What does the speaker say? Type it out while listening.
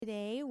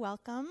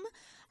Welcome.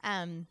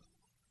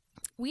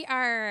 We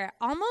are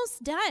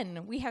almost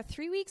done. We have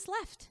 3 weeks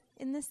left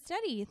in this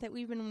study that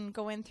we've been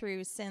going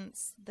through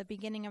since the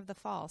beginning of the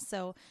fall.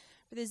 So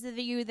for those of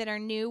you that are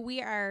new, we've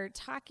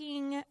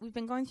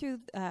been going through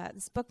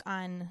this book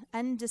on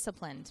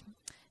Undisciplined,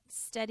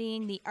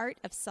 studying the art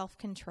of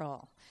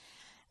self-control.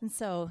 And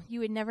so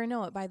you would never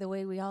know it, by the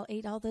way, we all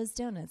ate all those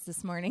donuts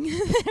this morning.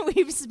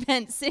 We've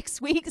spent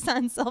 6 weeks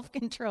on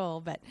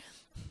self-control, but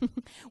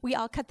we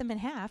all cut them in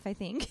half, I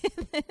think.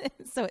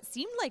 So it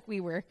seemed like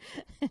we were.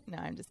 No,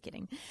 I'm just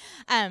kidding.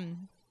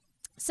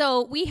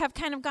 So we have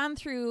kind of gone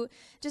through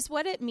just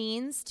what it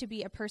means to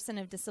be a person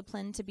of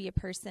discipline, to be a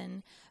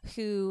person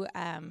who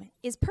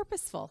is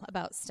purposeful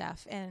about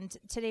stuff. And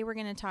today we're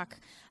going to talk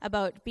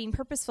about being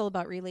purposeful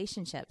about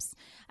relationships.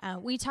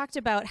 We talked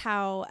about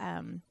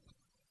how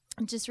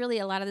just really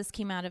a lot of this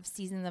came out of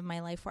seasons of my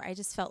life where I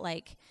just felt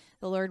like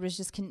the Lord was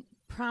just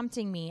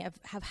prompting me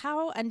of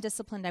how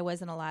undisciplined I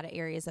was in a lot of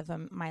areas of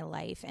my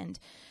life. And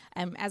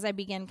as I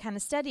began kind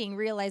of studying,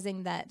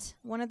 realizing that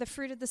one of the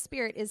fruit of the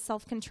Spirit is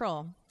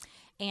self-control.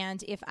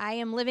 And if I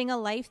am living a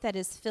life that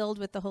is filled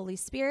with the Holy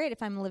Spirit,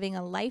 if I'm living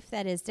a life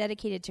that is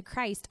dedicated to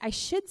Christ, I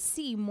should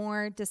see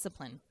more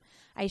discipline.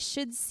 I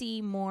should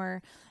see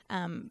more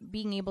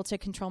being able to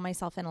control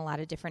myself in a lot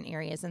of different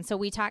areas. And so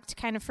we talked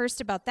kind of first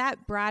about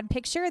that broad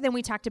picture. Then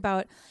we talked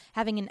about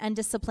having an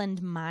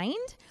undisciplined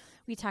mind.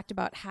 We talked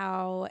about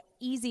how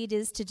easy it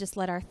is to just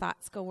let our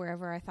thoughts go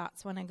wherever our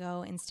thoughts want to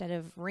go instead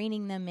of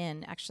reining them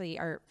in. Actually,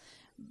 our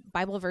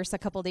Bible verse a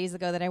couple days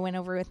ago that I went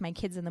over with my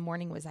kids in the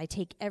morning was, I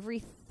take every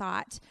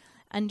thought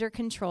under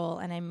control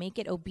and I make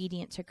it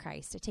obedient to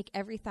Christ. I take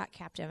every thought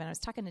captive. And I was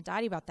talking to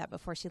Dottie about that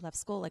before she left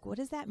school. Like, what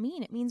does that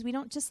mean? It means we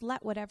don't just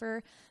let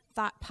whatever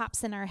thought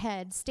pops in our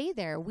head stay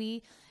there.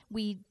 We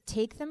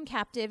take them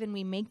captive and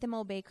we make them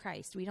obey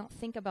Christ. We don't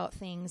think about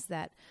things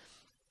that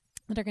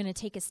are going to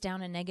take us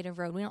down a negative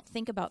road. We don't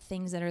think about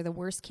things that are the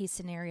worst case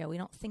scenario. We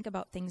don't think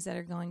about things that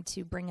are going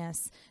to bring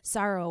us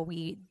sorrow.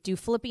 We do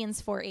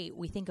Philippians 4:8.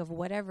 We think of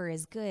whatever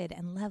is good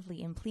and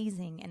lovely and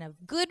pleasing and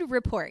of good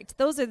report.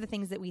 Those are the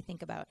things that we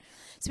think about.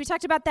 So we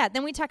talked about that.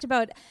 Then we talked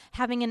about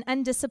having an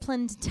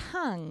undisciplined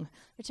tongue,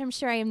 which I'm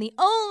sure I am the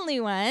only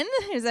one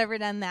who's ever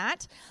done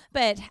that.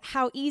 But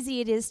how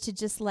easy it is to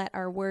just let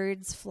our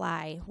words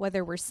fly,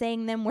 whether we're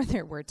saying them,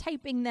 whether we're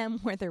typing them,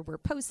 whether we're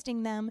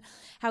posting them,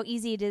 how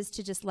easy it is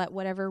to just let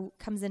whatever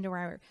comes into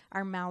our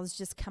mouths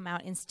just come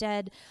out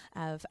instead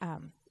of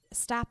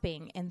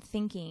stopping and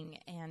thinking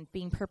and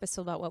being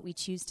purposeful about what we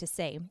choose to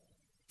say.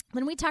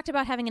 When we talked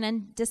about having an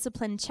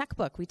undisciplined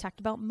checkbook, we talked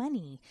about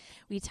money.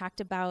 We talked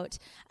about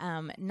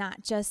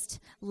not just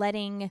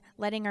letting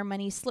our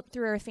money slip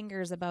through our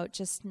fingers, about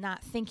just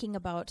not thinking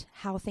about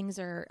how things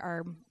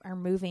are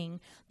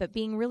moving, but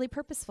being really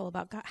purposeful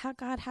about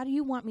God, how do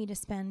you want me to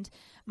spend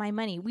my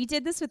money? We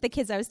did this with the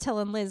kids. I was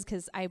telling Liz,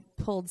 because I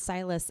pulled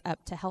Silas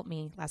up to help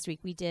me last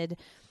week.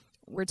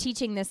 We're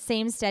teaching this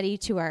same study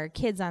to our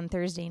kids on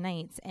Thursday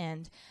nights,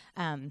 and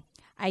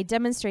I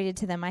demonstrated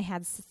to them. I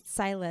had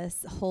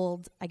Silas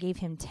I gave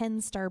him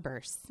 10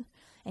 Starbursts,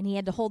 and he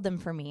had to hold them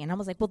for me. And I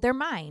was like, well, they're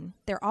mine.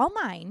 They're all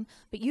mine,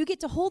 but you get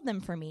to hold them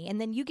for me, and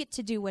then you get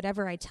to do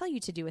whatever I tell you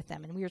to do with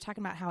them. And we were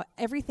talking about how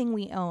everything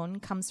we own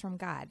comes from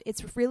God.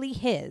 It's really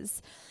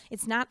his.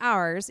 It's not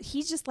ours.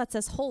 He just lets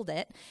us hold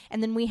it,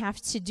 and then we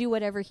have to do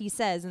whatever he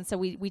says. And so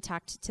we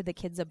talked to the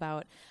kids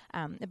about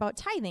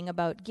tithing,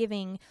 about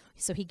giving.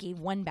 So he gave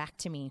one back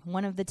to me,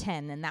 one of the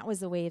 10, and that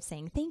was a way of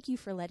saying, thank you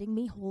for letting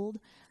me hold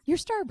your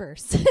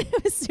Starburst.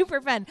 It was super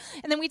fun.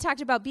 And then we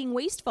talked about being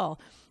wasteful.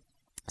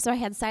 So I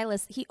had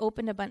Silas, he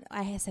opened a bunch.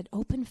 I said,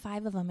 open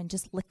 5 of them and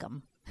just lick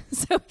them.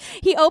 So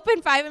he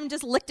opened 5 of them,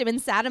 just licked them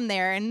and sat them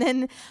there. And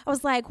then I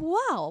was like,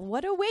 wow,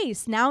 what a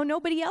waste. Now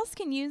nobody else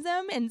can use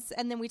them. And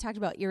then we talked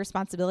about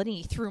irresponsibility.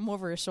 He threw them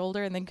over his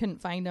shoulder and then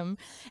couldn't find them.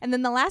 And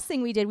then the last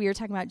thing we did, we were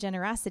talking about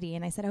generosity.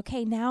 And I said,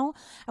 okay, now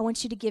I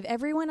want you to give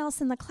everyone else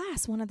in the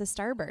class one of the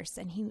Starbursts.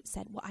 And he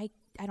said, well,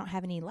 I don't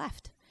have any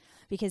left.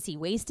 Because he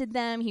wasted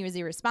them, he was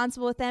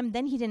irresponsible with them,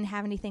 then he didn't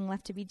have anything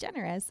left to be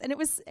generous. And it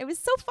was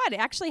so fun. It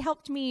actually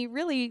helped me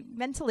really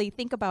mentally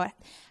think about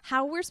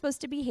how we're supposed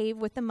to behave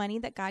with the money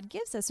that God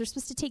gives us. We're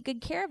supposed to take good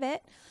care of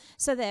it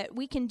so that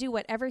we can do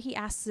whatever he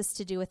asks us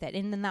to do with it.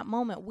 And in that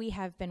moment, we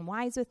have been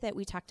wise with it.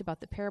 We talked about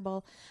the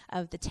parable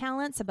of the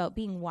talents, about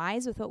being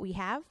wise with what we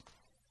have.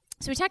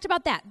 So we talked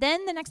about that.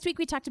 Then the next week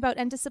we talked about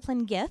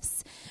undisciplined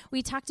gifts.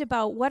 We talked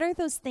about what are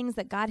those things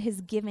that God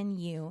has given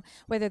you,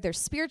 whether they're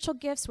spiritual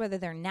gifts, whether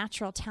they're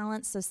natural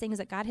talents, those things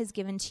that God has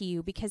given to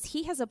you, because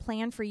he has a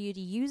plan for you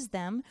to use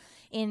them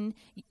in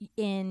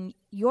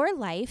your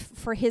life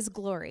for his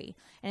glory.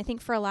 And I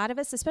think for a lot of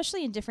us,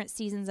 especially in different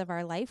seasons of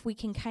our life, we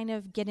can kind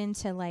of get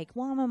into like,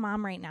 well, I'm a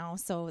mom right now,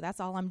 so that's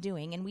all I'm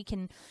doing. And we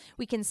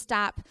can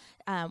stop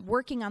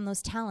working on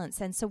those talents.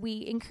 And so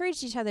we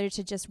encourage each other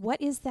to just,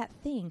 what is that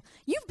thing?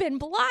 You've been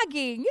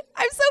blogging.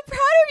 I'm so proud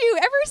of you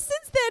ever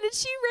since then. And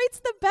she writes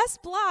the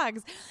best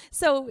blogs.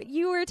 So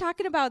you were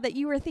talking about that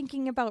you were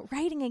thinking about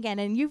writing again,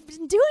 and you've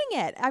been doing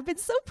it. I've been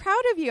so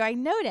proud of you. I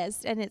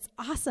noticed, and it's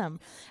awesome.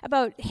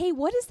 About, hey,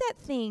 what is that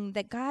thing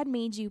that God made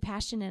made you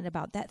passionate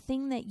about, that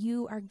thing that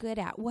you are good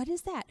at. What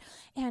is that?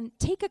 And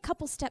take a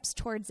couple steps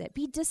towards it.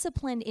 Be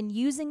disciplined in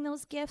using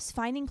those gifts,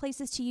 finding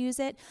places to use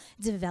it,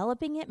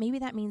 developing it. Maybe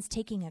that means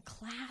taking a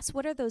class.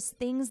 What are those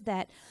things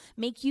that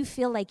make you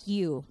feel like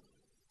you?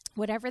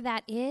 Whatever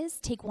that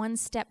is, take one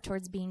step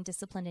towards being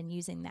disciplined and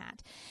using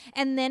that.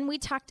 And then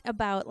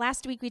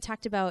last week we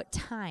talked about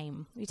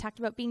time. We talked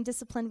about being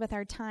disciplined with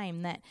our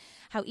time, that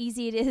how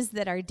easy it is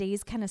that our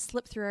days kind of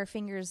slip through our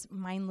fingers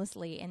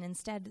mindlessly, and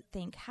instead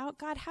think,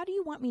 God, how do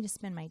you want me to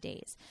spend my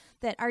days?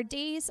 That our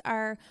days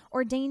are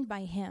ordained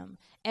by Him.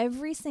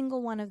 Every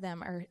single one of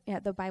them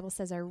the Bible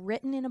says, are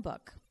written in a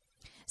book.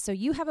 So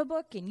you have a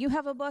book, and you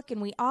have a book,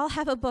 and we all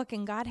have a book,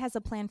 and God has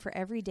a plan for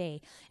every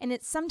day. And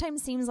it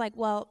sometimes seems like,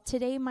 well,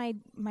 today my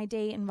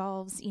day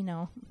involves,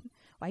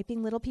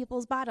 wiping little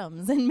people's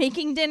bottoms and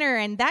making dinner,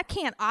 and that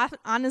can't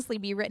honestly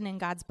be written in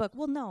God's book.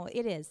 Well, no,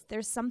 it is.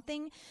 There's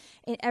something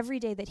in every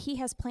day that He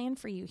has planned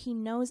for you. He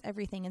knows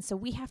everything, and so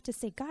we have to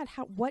say, God,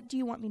 what do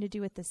you want me to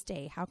do with this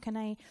day? How can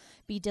I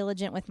be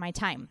diligent with my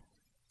time?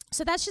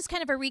 So that's just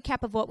kind of a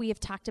recap of what we have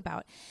talked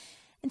about.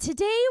 And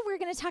today we're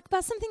going to talk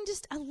about something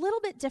just a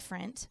little bit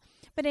different.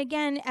 But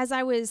again, as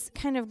I was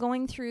kind of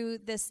going through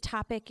this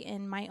topic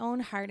in my own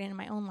heart and in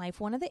my own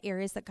life, one of the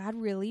areas that God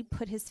really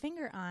put His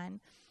finger on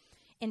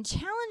and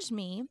challenged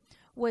me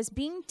was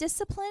being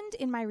disciplined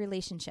in my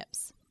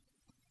relationships.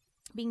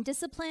 Being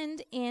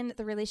disciplined in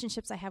the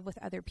relationships I have with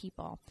other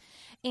people.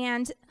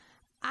 And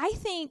I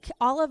think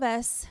all of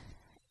us,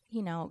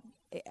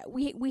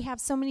 we have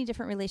so many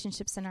different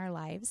relationships in our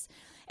lives.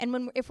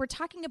 And if we're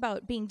talking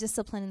about being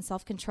disciplined and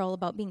self-control,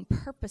 about being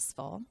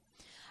purposeful,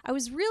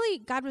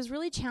 God was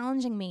really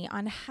challenging me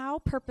on how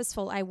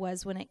purposeful I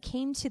was when it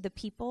came to the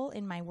people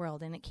in my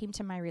world and it came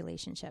to my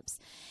relationships.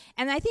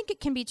 And I think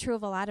it can be true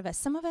of a lot of us.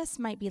 Some of us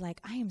might be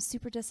like, I am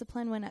super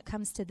disciplined when it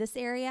comes to this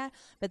area,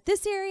 but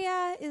this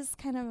area is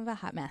kind of a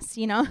hot mess,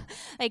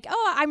 Like,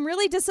 I'm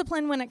really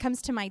disciplined when it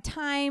comes to my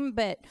time,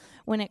 but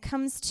when it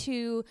comes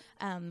to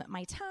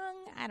my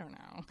tongue, I don't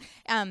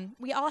know.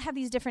 We all have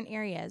these different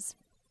areas.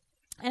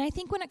 And I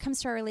think when it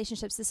comes to our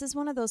relationships, this is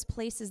one of those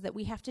places that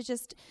we have to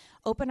just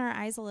open our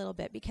eyes a little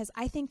bit, because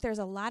I think there's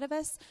a lot of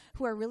us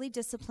who are really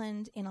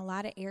disciplined in a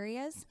lot of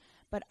areas,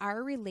 but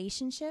our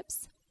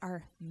relationships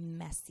are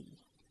messy,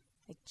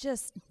 like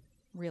just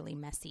really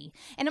messy.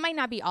 And it might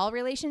not be all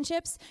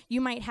relationships.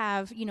 You might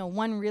have,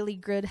 one really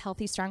good,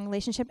 healthy, strong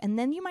relationship, and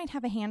then you might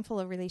have a handful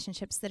of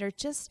relationships that are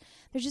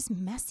they're just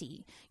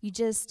messy.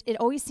 It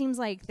always seems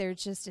like there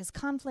just is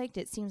conflict.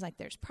 It seems like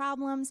there's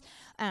problems.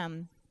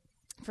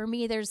 For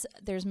me,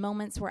 there's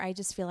moments where I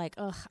just feel like,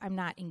 I'm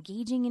not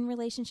engaging in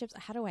relationships.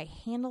 How do I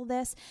handle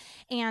this?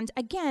 And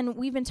again,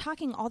 we've been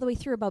talking all the way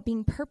through about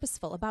being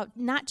purposeful, about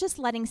not just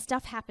letting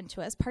stuff happen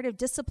to us. Part of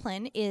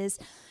discipline is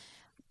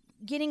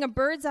getting a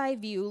bird's eye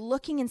view,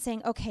 looking and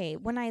saying, okay,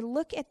 when I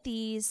look at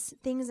these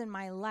things in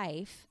my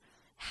life,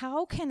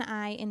 how can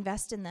I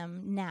invest in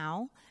them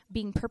now,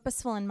 being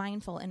purposeful and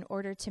mindful in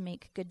order to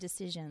make good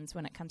decisions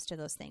when it comes to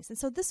those things? And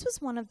so this was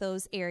one of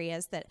those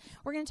areas that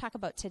we're going to talk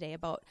about today,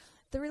 about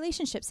the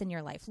relationships in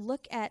your life.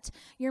 Look at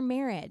your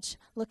marriage.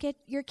 Look at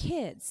your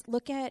kids.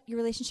 Look at your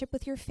relationship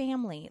with your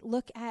family.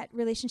 Look at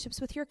relationships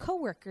with your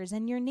coworkers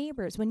and your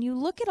neighbors. When you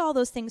look at all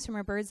those things from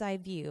a bird's eye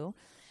view,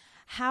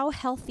 how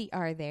healthy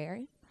are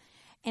they?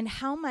 And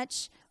how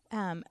much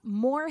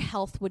more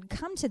health would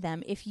come to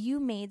them if you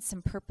made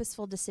some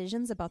purposeful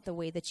decisions about the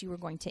way that you were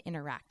going to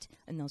interact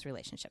in those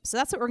relationships. So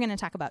that's what we're going to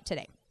talk about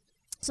today.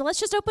 So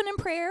let's just open in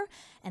prayer,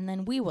 and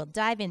then we will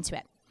dive into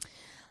it.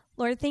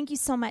 Lord, thank you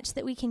so much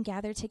that we can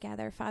gather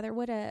together. Father,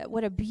 what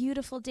a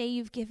beautiful day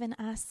you've given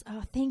us.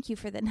 Oh, thank you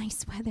for the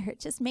nice weather. It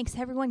just makes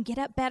everyone get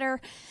up better,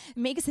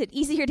 makes it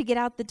easier to get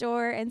out the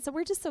door. And so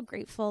we're just so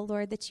grateful,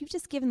 Lord, that you've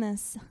just given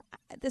us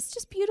this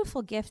just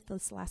beautiful gift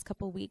this last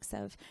couple of weeks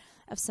of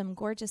some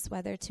gorgeous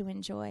weather to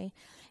enjoy.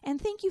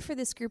 And thank you for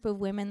this group of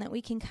women that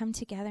we can come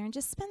together and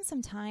just spend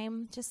some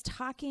time just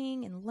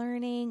talking and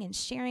learning and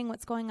sharing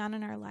what's going on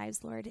in our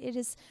lives, Lord. It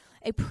is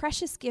a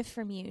precious gift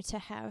from you to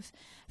have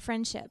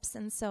friendships.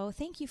 And so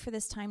thank you for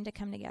this time to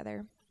come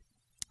together.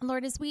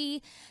 Lord, as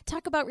we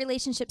talk about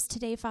relationships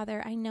today,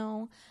 Father, I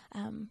know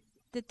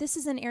that this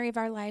is an area of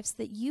our lives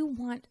that you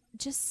want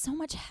just so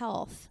much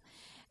health.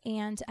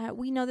 And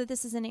we know that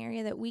this is an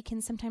area that we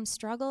can sometimes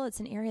struggle. It's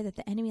an area that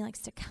the enemy likes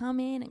to come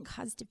in and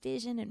cause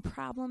division and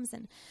problems.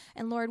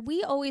 And Lord,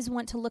 we always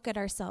want to look at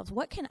ourselves.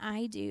 What can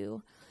I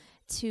do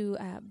to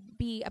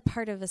be a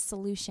part of a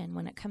solution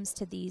when it comes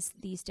to these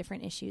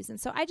different issues?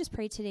 And so I just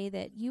pray today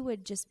that you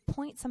would just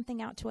point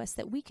something out to us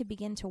that we could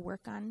begin to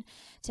work on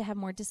to have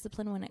more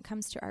discipline when it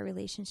comes to our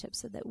relationships,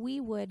 so that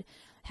we would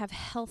have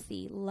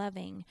healthy,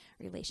 loving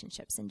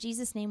relationships. In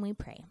Jesus' name we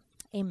pray.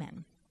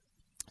 Amen.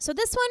 So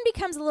this one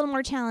becomes a little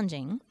more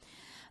challenging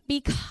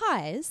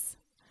because,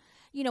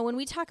 when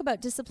we talk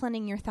about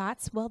disciplining your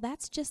thoughts, well,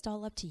 that's just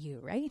all up to you,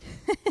 right?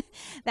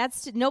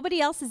 Nobody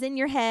else is in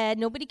your head.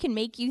 Nobody can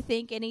make you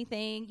think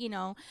anything,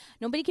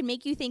 Nobody can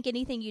make you think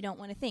anything you don't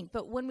want to think.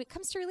 But when it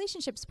comes to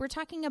relationships, we're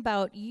talking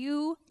about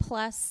you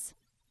plus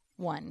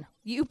 1,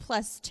 you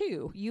plus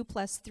 2, you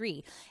plus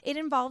 3. It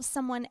involves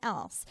someone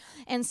else.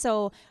 And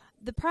so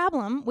the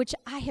problem, which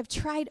I have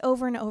tried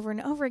over and over and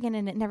over again,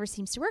 and it never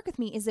seems to work with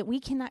me, is that we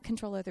cannot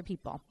control other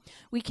people.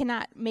 We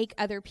cannot make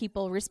other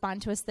people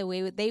respond to us the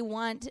way they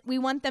want. We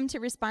want them to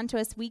respond to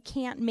us. We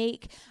can't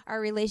make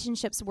our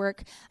relationships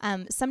work.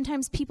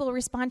 Sometimes people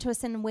respond to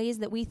us in ways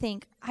that we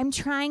think, I'm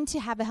trying to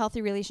have a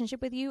healthy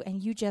relationship with you,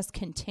 and you just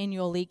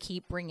continually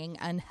keep bringing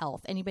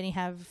unhealth. Anybody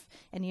have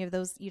any of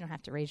those? You don't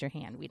have to raise your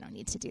hand. We don't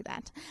need to do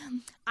that.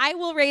 I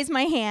will raise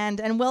my hand,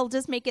 and we'll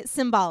just make it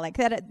symbolic.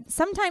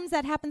 Sometimes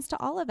that happens to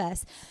all of us.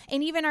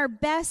 And even our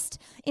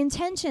best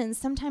intentions,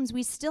 sometimes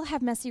we still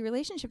have messy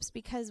relationships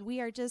because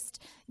we are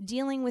just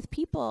dealing with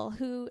people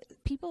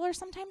are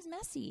sometimes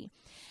messy.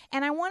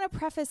 And I want to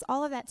preface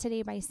all of that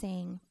today by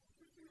saying,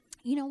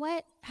 you know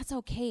what? That's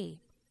okay.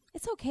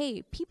 It's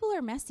okay. People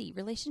are messy.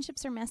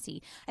 Relationships are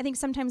messy. I think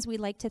sometimes we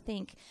like to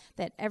think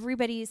that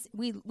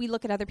we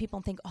look at other people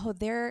and think, oh,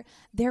 their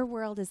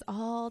world is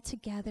all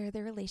together.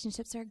 Their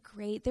relationships are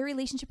great. Their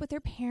relationship with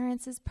their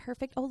parents is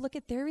perfect. Oh, look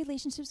at their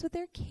relationships with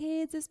their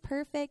kids is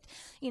perfect.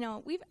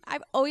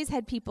 I've always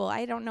had people,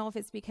 I don't know if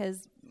it's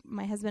because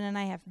my husband and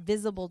I have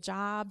visible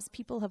jobs.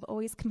 People have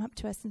always come up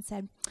to us and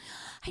said,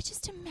 I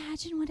just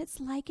imagine what it's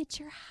like at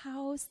your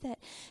house that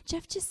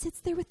Jeff just sits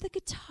there with the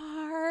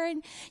guitar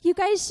and you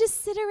guys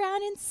just sit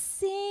around and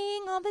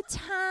sing all the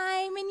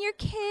time and your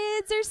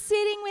kids are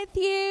sitting with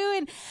you.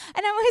 And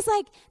I'm always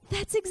like,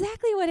 that's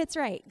exactly what it's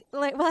right.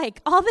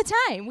 Like all the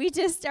time. We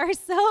just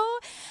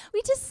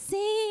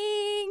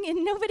sing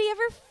and nobody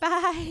ever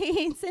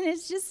fights and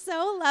it's just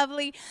so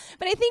lovely.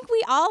 But I think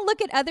we all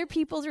look at other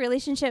people's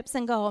relationships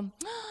and go,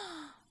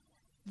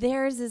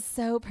 theirs is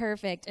so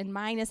perfect and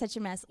mine is such a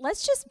mess.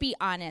 Let's just be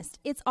honest.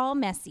 It's all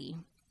messy.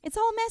 It's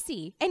all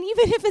messy. And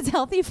even if it's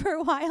healthy for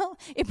a while,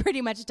 it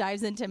pretty much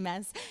dives into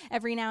mess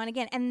every now and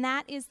again. And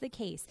that is the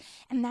case.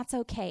 And that's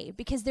okay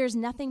because there's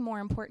nothing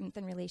more important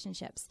than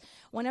relationships.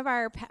 One of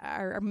our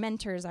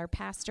mentors, our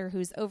pastor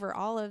who's over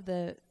all of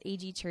the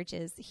AG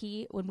churches,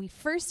 when we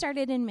first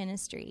started in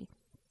ministry,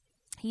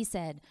 he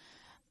said,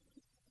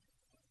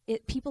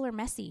 people are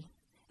messy.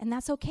 And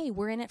that's okay.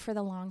 We're in it for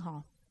the long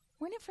haul.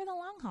 We're in it for the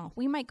long haul.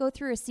 We might go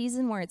through a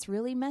season where it's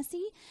really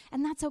messy,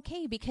 and that's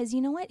okay because you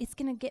know what? It's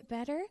going to get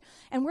better,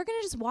 and we're going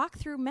to just walk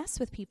through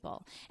mess with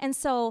people. And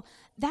so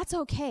that's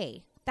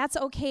okay. That's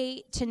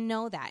okay to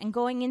know that. And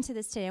going into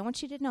this today, I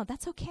want you to know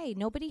that's okay.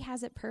 Nobody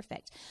has it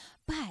perfect.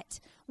 But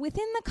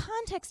within the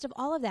context of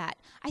all of that,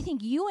 I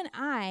think you and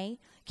I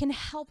can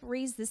help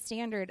raise the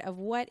standard of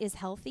what is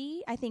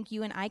healthy. I think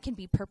you and I can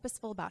be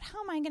purposeful about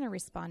how am I going to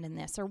respond in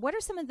this? Or what are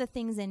some of the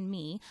things in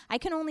me? I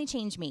can only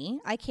change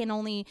me. I can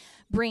only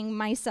bring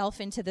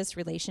myself into this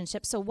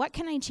relationship. So what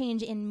can I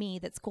change in me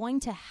that's going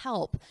to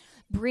help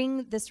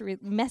bring this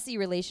messy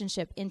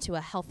relationship into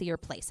a healthier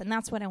place? And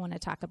that's what I want to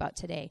talk about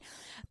today.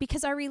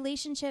 Because our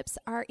relationships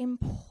are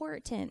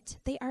important.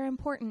 They are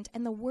important.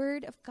 And the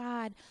Word of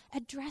God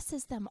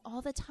addresses them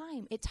all the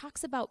time. It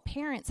talks about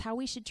parents, how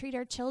we should treat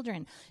our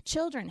children.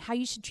 Children, how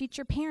you should treat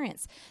your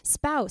parents.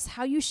 Spouse,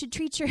 how you should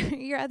treat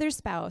your other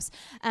spouse.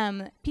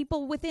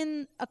 People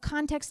within a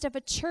context of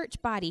a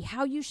church body,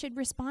 how you should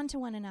respond to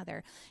one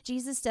another.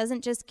 Jesus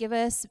doesn't just give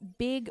us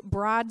big,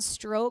 broad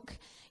stroke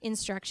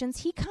instructions.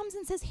 He comes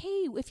and says,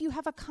 hey, if you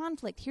have a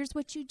conflict, here's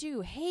what you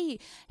do. Hey,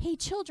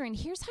 children,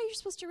 here's how you're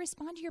supposed to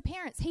respond to your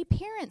parents. Hey,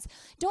 parents,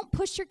 don't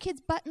push your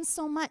kids' buttons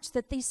so much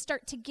that they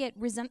start to get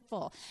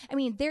resentful. I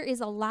mean, there is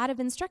a lot of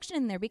instruction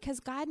in there because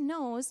God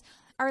knows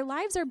our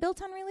lives are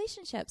built on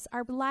relationships.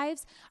 Our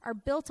lives are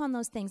built on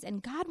those things,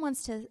 and God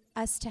wants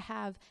us to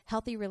have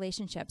healthy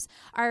relationships.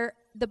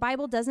 The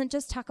Bible doesn't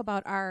just talk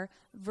about our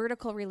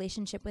vertical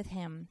relationship with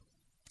Him.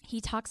 He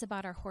talks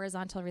about our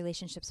horizontal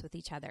relationships with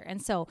each other.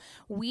 And so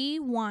we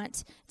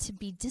want to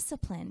be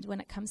disciplined when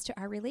it comes to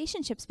our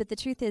relationships. But the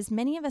truth is,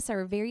 many of us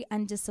are very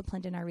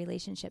undisciplined in our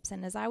relationships.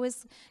 And as I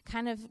was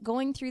kind of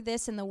going through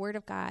this in the Word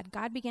of God,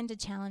 God began to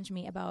challenge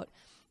me about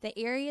the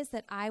areas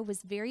that I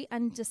was very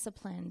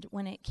undisciplined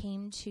when it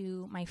came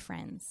to my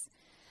friends.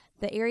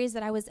 The areas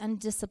that I was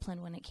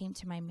undisciplined when it came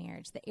to my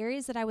marriage. The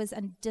areas that I was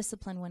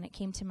undisciplined when it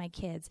came to my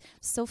kids.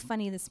 So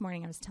funny this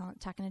morning, I was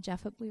talking to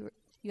Jeff.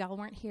 You all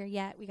weren't here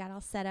yet. We got all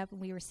set up, and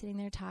we were sitting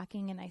there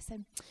talking, and I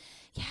said,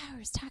 I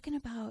was talking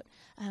about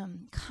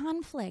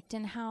conflict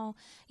and how,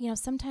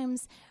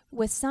 sometimes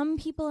with some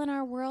people in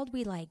our world,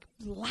 we like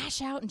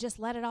lash out and just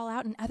let it all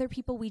out, and other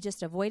people, we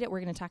just avoid it. We're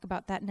going to talk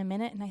about that in a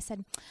minute. And I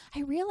said,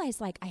 I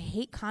realize, I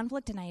hate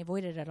conflict, and I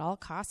avoid it at all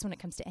costs when it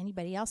comes to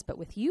anybody else, but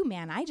with you,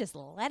 man, I just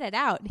let it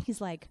out. And he's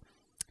like,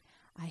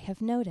 I have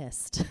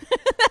noticed.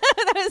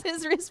 That was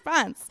his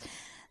response.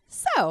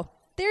 So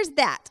there's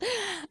that.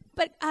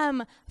 But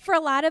for a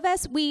lot of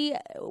us, we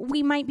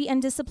might be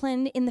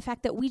undisciplined in the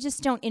fact that we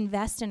just don't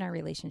invest in our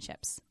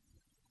relationships.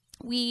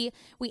 We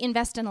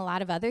invest in a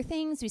lot of other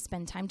things. We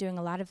spend time doing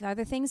a lot of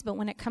other things. But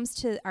when it comes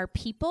to our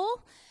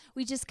people,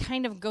 we just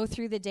kind of go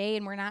through the day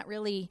and we're not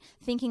really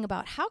thinking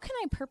about how can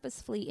I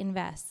purposefully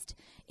invest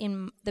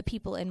in the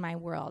people in my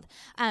world.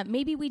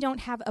 Maybe we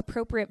don't have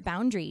appropriate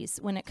boundaries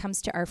when it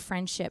comes to our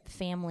friendship,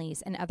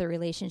 families, and other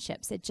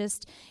relationships. It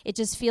just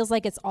feels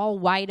like it's all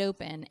wide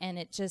open, and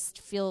it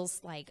just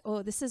feels like,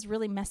 oh, this is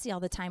really messy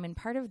all the time. And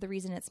part of the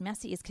reason it's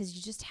messy is because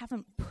you just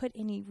haven't put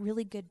any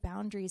really good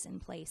boundaries in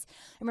place.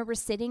 I remember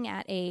sitting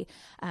at a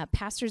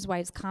pastor's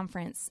wives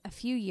conference a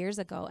few years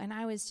ago, and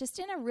I was just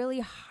in a really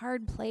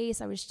hard place.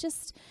 I was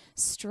just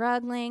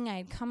struggling. I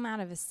had come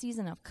out of a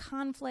season of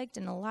conflict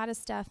and a lot of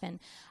stuff, and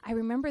I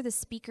remember the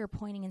speaker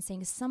pointing and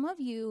saying, some of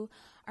you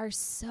are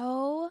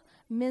so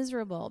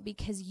miserable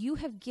because you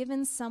have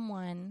given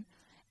someone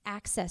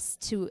access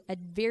to a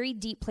very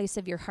deep place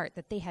of your heart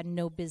that they had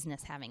no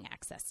business having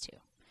access to.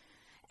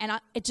 And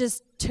it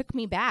just took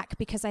me back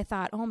because I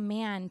thought, oh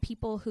man,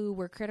 people who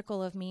were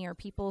critical of me or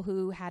people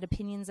who had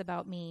opinions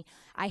about me,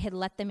 I had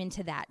let them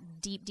into that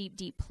deep, deep,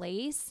 deep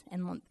place.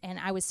 And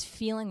I was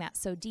feeling that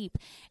so deep.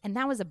 And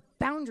that was a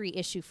boundary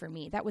issue for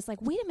me. That was like,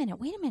 wait a minute.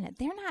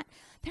 They're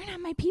not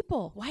my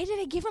people. Why did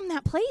I give them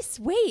that place?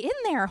 Wait, in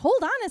there.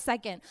 Hold on a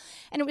second.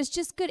 And it was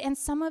just good. And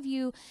some of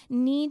you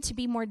need to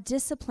be more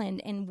disciplined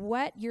in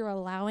what you're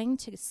allowing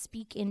to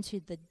speak into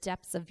the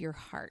depths of your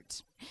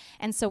heart.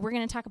 And so we're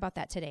going to talk about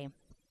that today.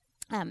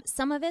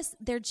 Some of us,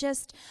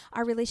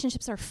 our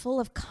relationships are full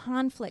of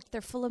conflict.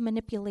 They're full of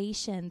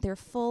manipulation. They're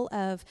full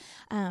of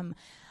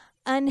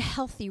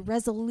unhealthy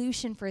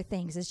resolution for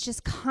things. It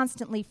just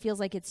constantly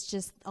feels like it's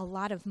just a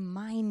lot of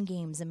mind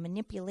games and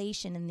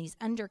manipulation and these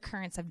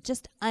undercurrents of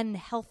just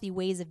unhealthy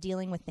ways of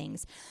dealing with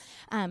things.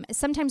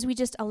 Sometimes we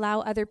just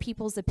allow other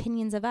people's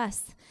opinions of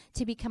us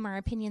to become our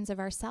opinions of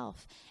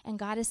ourselves. And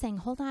God is saying,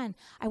 hold on,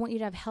 I want you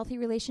to have healthy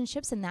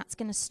relationships, and that's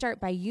going to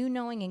start by you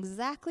knowing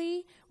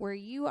exactly where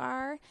you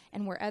are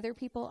and where other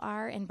people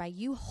are, and by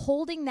you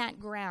holding that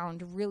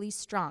ground really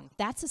strong.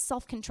 That's a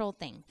self-control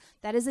thing.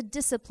 That is a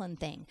discipline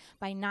thing,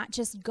 by not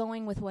just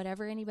going with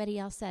whatever anybody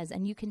else says.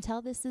 And you can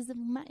tell this is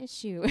my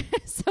issue.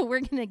 So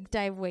we're going to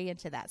dive way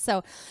into that.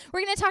 So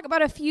we're going to talk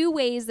about a few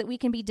ways that we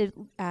can be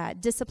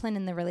disciplined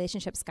in the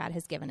relationships God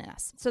has given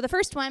us. So the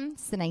first one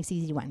is the nice,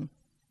 easy one.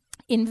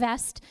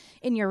 Invest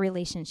in your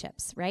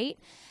relationships, right?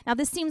 Now,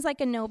 this seems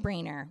like a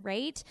no-brainer,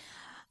 right?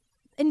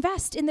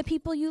 Invest in the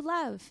people you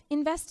love.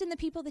 Invest in the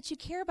people that you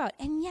care about.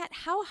 And yet,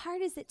 how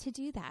hard is it to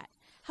do that?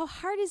 How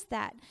hard is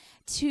that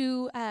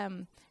to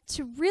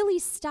really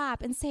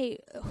stop and say,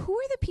 who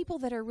are the people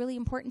that are really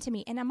important to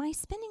me? And am I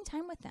spending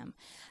time with them?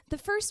 The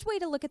first way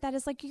to look at that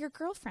is like your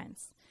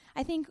girlfriends.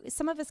 I think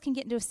some of us can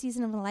get into a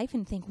season of life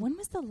and think, when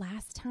was the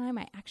last time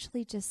I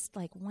actually just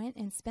like went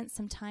and spent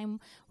some time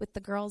with the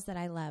girls that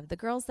I love, the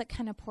girls that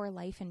kind of pour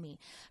life in me?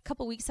 A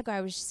couple weeks ago,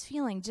 I was just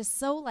feeling just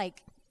so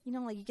like,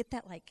 like you get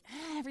that like,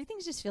 everything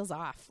just feels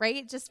off, right?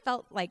 It just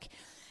felt like,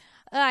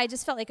 I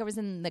just felt like I was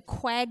in the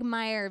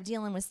quagmire of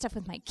dealing with stuff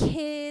with my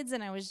kids,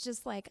 and I was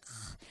just like,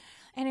 ugh.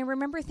 And I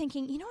remember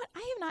thinking, you know what? I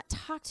have not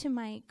talked to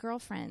my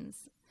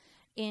girlfriends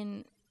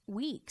in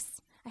weeks.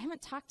 I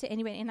haven't talked to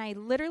anybody. And I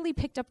literally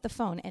picked up the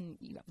phone, and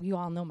you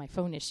all know my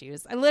phone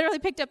issues. I literally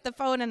picked up the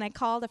phone, and I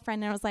called a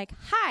friend, and I was like,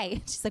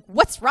 hi. She's like,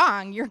 what's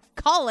wrong? You're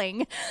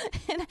calling.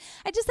 And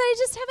I just said,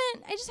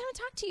 I just haven't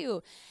talked to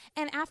you.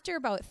 And after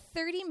about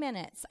 30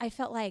 minutes, I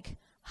felt like,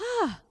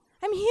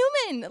 I'm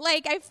human.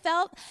 Like I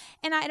felt,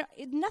 and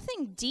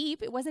nothing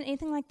deep. It wasn't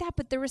anything like that.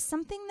 But there was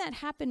something that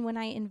happened when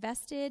I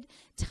invested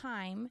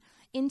time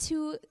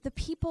into the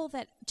people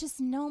that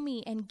just know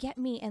me and get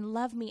me and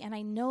love me, and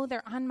I know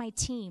they're on my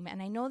team,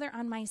 and I know they're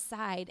on my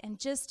side, and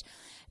just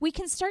we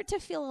can start to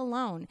feel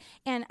alone.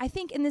 And I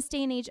think in this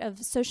day and age of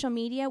social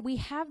media, we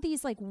have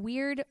these like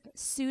weird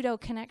pseudo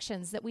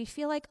connections that we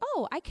feel like,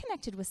 oh, I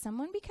connected with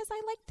someone because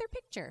I liked their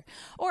picture,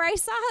 or I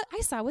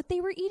saw what they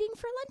were eating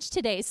for lunch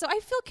today, so I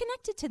feel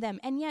connected to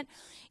them. And yet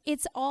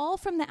it's all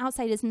from the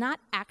outside. It's not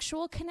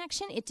actual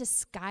connection. It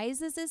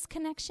disguises as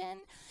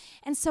connection.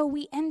 And so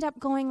we end up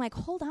going like,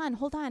 hold on,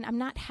 I'm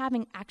not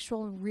having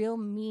actual, real,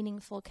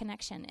 meaningful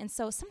connection. And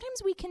so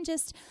sometimes we can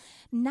just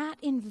not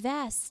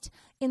invest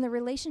in the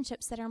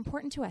relationships that are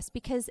important to us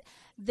because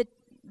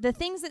the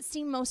things that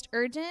seem most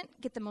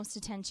urgent get the most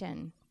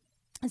attention.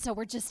 And so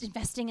we're just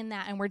investing in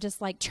that, and we're just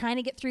like trying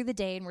to get through the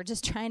day, and we're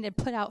just trying to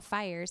put out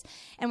fires,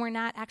 and we're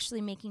not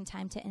actually making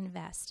time to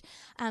invest.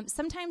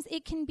 Sometimes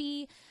it can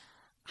be,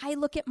 I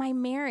look at my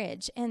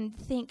marriage and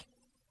think,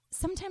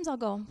 sometimes I'll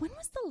go, when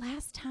was the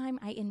last time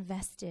I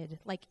invested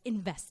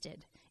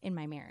in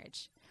my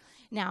marriage?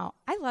 Now,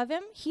 I love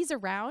him. He's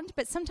around,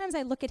 but sometimes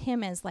I look at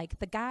him as like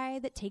the guy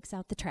that takes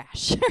out the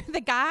trash,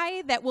 the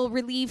guy that will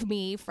relieve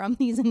me from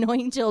these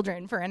annoying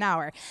children for an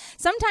hour.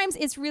 Sometimes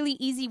it's really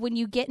easy when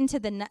you get into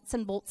the nuts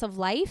and bolts of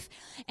life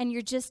and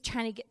you're just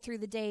trying to get through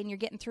the day, and you're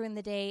getting through in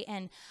the day,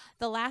 and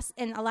a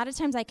lot of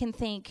times I can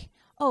think,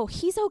 oh,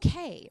 he's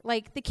okay.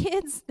 Like the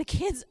kids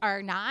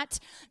are not,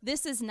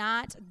 this is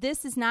not,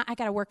 I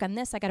got to work on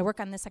this.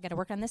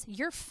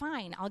 You're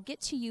fine. I'll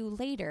get to you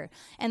later.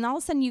 And all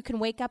of a sudden you can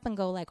wake up and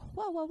go like,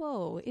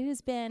 whoa. It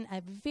has been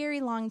a very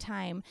long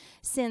time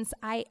since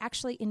I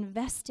actually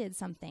invested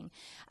something.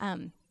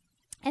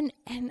 And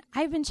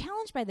I've been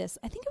challenged by this.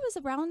 I think it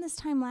was around this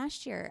time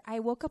last year. I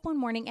woke up one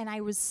morning and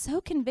I was so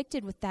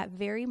convicted with that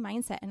very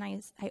mindset. And I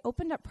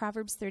opened up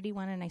Proverbs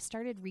 31 and I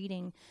started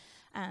reading.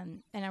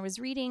 And I was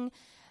reading,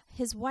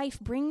 his wife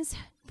brings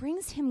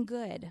him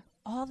good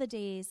all the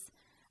days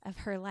of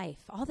her life,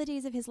 all the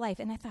days of his life.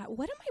 And I thought,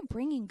 what am I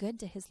bringing good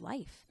to his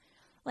life?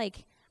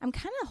 Like, I'm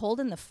kind of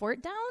holding the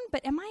fort down,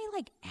 but am I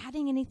like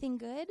adding anything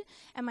good?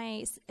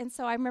 And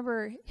so I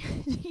remember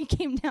he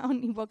came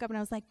down, he woke up and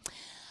I was like,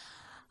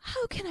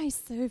 how can I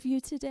serve you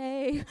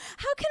today?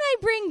 How can I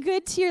bring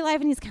good to your life?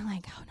 And he's kind of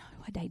like, oh no,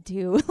 what did I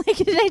do? Like,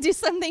 did I do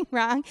something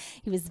wrong?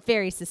 He was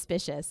very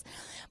suspicious.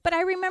 But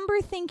I remember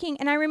thinking,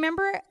 and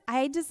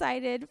I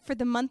decided for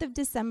the month of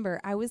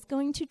December, I was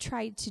going to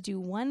try to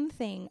do one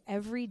thing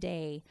every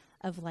day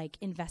of like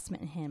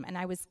investment in him. And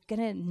I was going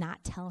to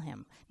not tell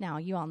him. Now,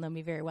 you all know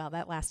me very well.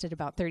 That lasted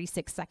about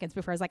 36 seconds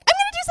before I was like, I'm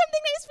going to do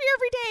something nice for you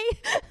every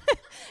day.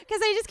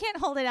 Because I just can't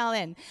hold it all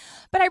in.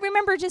 But I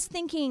remember just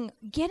thinking,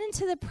 get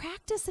into the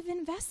practice of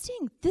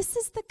investing. This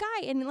is the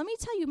guy. And let me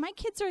tell you, my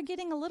kids are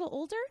getting a little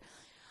older.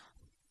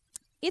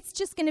 It's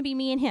just going to be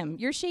me and him.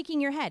 You're shaking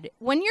your head.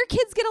 When your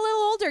kids get a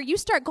little older, you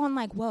start going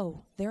like,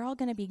 whoa, they're all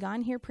going to be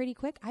gone here pretty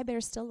quick. I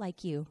better still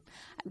like you.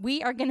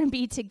 We are going to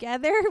be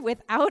together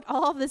without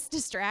all this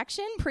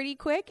distraction pretty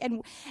quick.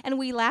 And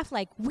we laugh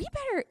like, we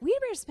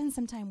better spend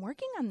some time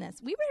working on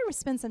this. We better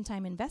spend some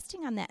time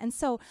investing on that. And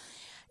so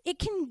it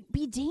can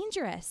be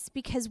dangerous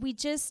because we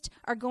just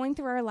are going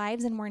through our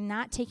lives and we're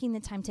not taking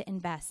the time to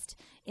invest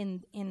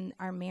in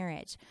our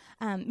marriage.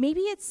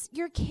 Maybe it's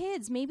your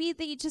kids. Maybe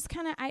they just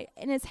kind of,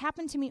 and it's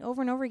happened to me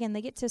over and over again.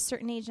 They get to a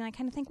certain age and I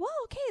kind of think, well,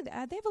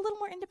 okay, they have a little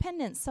more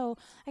independence, so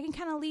I can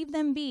kind of leave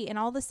them be. And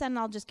all of a sudden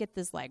I'll just get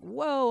this like,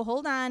 whoa,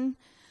 hold on,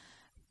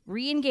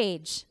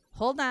 re-engage.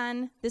 Hold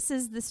on, this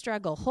is the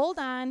struggle. Hold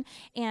on.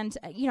 And,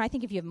 I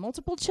think if you have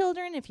multiple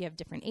children, if you have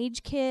different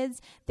age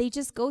kids, they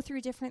just go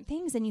through different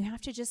things and you have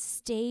to just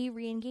stay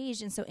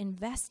re-engaged. And so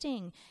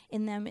investing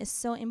in them is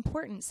so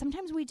important.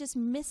 Sometimes we just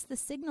miss the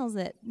signals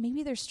that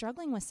maybe they're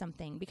struggling with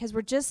something because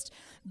we're just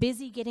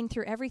busy getting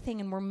through everything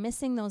and we're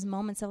missing those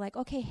moments of like,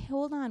 okay,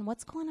 hold on,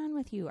 what's going on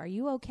with you? Are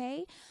you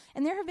okay?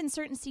 And there have been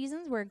certain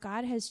seasons where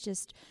God has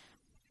just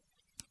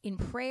in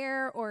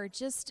prayer or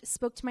just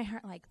spoke to my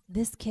heart like,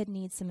 this kid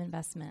needs some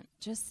investment.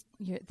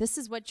 This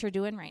is what you're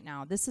doing right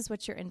now. This is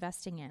what you're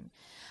investing in.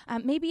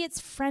 Maybe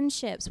it's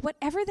friendships.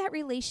 Whatever that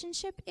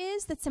relationship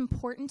is that's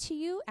important to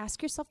you,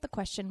 ask yourself the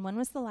question, when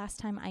was the last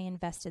time I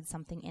invested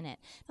something in it?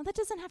 Now, that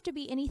doesn't have to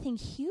be anything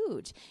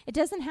huge. It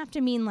doesn't have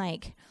to mean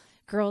like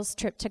girls'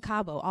 trip to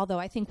Cabo, although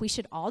I think we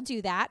should all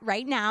do that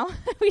right now.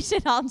 We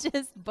should all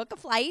just book a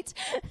flight.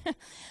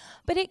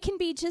 But it can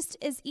be just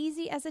as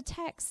easy as a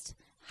text.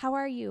 How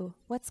are you?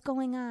 What's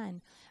going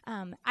on?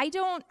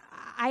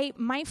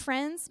 My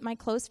friends, my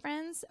close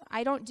friends,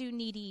 I don't do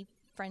needy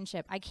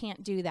friendship. I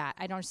can't do that.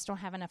 I just don't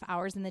have enough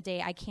hours in the day.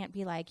 I can't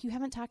be like, you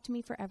haven't talked to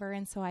me forever,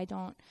 and so I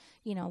don't,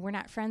 we're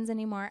not friends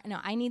anymore. No,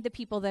 I need the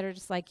people that are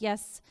just like,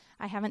 yes,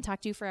 I haven't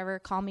talked to you forever,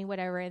 call me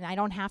whatever, and I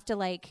don't have to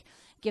like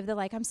give the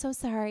like, I'm so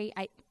sorry.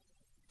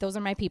 Those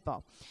are my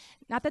people.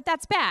 Not that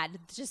that's bad,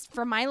 just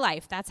for my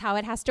life. That's how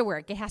it has to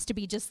work. It has to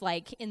be just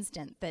like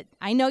instant, that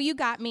I know you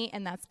got me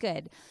and that's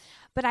good.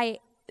 But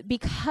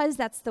because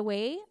that's the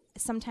way,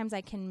 sometimes I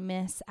can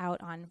miss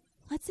out on,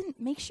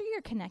 make sure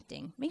you're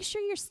connecting. Make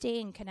sure you're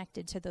staying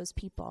connected to those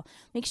people.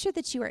 Make sure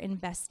that you are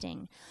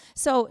investing.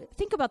 So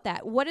think about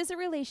that. What is a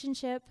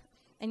relationship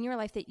in your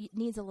life that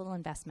needs a little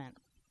investment?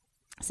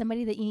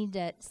 Somebody that you need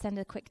to send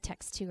a quick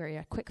text to, or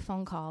a quick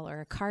phone call, or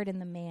a card in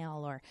the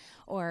mail,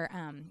 or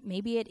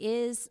maybe it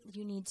is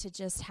you need to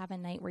just have a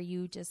night where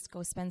you just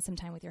go spend some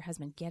time with your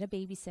husband. Get a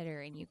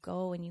babysitter and you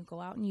go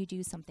out and you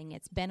do something.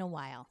 It's been a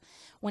while.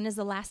 When is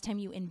the last time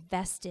you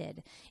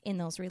invested in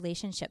those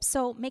relationships?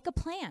 So make a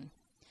plan.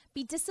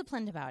 Be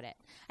disciplined about it.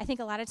 I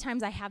think a lot of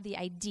times I have the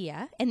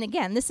idea, and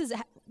again, this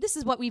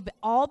is what we've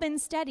all been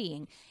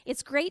studying.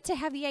 It's great to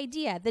have the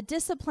idea. The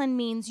discipline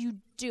means you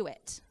do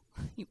it.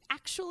 You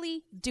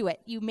actually do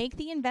it. You make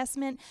the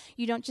investment.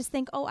 You don't just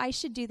think, oh, I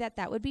should do that.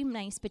 That would be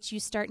nice. But you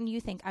start and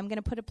you think, I'm going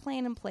to put a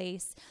plan in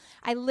place.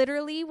 I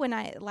literally,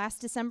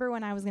 last December,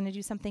 when I was going to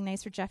do something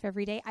nice for Jeff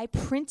every day, I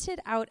printed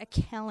out a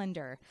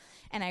calendar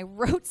and I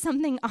wrote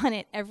something on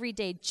it every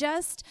day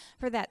just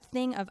for that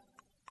thing of,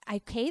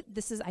 okay,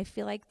 I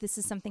feel like this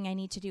is something I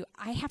need to do.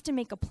 I have to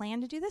make a plan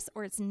to do this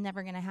or it's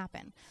never going to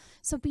happen.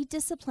 So be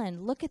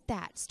disciplined. Look at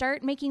that.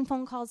 Start making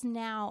phone calls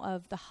now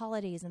of the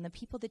holidays and the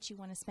people that you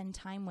want to spend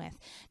time with.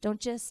 Don't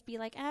just be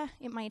like,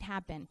 it might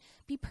happen.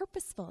 Be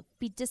purposeful.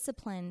 Be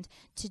disciplined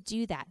to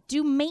do that.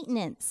 Do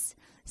maintenance.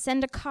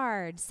 Send a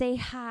card. Say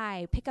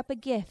hi. Pick up a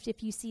gift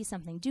if you see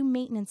something. Do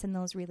maintenance in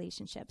those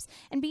relationships.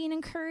 And be an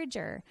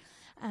encourager.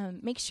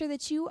 Make sure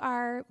that you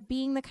are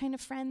being the kind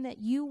of friend that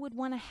you would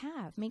want to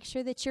have. Make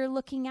sure that you're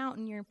looking out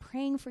and you're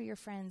praying for your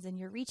friends and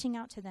you're reaching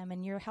out to them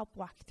and you're help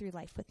walk through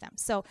life with them.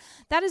 So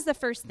that is the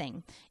first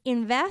thing.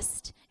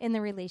 Invest in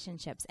the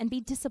relationships and be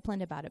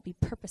disciplined about it. Be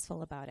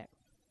purposeful about it.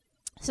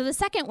 So the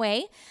second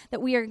way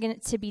that we are going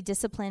to be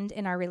disciplined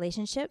in our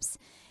relationships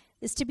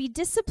is to be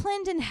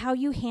disciplined in how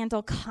you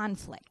handle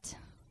conflict.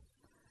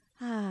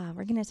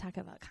 We're going to talk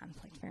about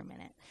conflict for a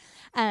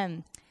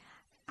minute.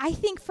 I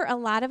think for a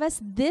lot of us,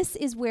 this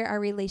is where our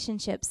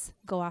relationships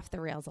go off the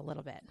rails a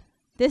little bit.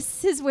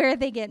 This is where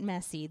they get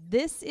messy.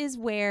 This is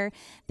where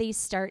they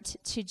start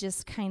to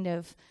just kind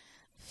of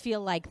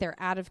feel like they're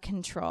out of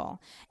control.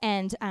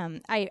 And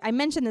I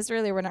mentioned this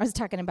earlier when I was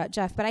talking about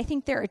Jeff, but I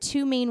think there are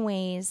two main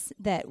ways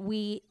that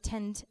we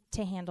tend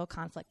to handle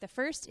conflict. The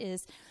first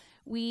is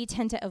we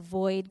tend to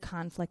avoid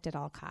conflict at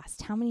all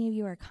costs. How many of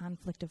you are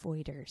conflict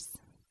avoiders?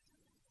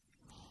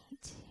 Me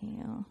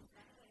too.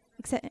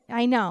 Except,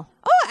 I know.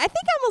 Oh, I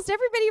think almost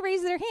everybody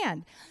raised their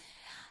hand.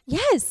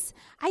 Yes,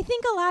 I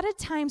think a lot of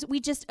times we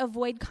just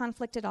avoid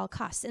conflict at all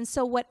costs. And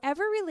so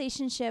whatever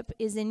relationship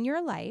is in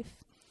your life,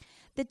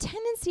 the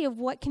tendency of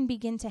what can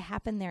begin to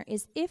happen there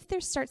is if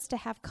there starts to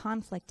have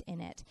conflict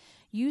in it,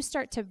 you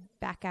start to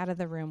back out of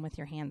the room with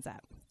your hands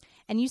up.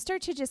 And you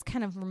start to just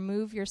kind of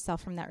remove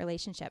yourself from that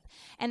relationship.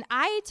 And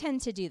I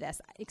tend to do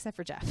this, except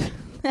for Jeff.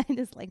 I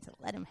just like to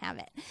let him have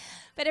it.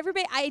 But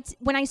everybody,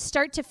 when I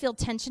start to feel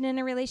tension in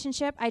a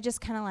relationship, I just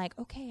kind of like,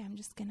 okay, I'm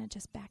just gonna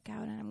just back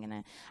out and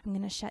I'm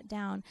gonna shut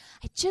down.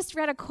 I just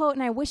read a quote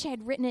and I wish I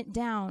had written it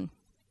down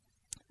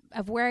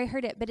of where I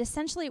heard it. But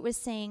essentially it was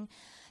saying,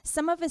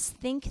 some of us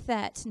think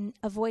that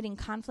avoiding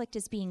conflict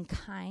is being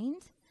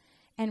kind.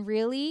 And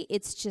really,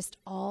 it's just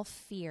all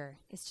fear.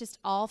 It's just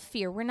all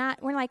fear. We're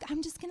like,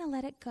 I'm just going to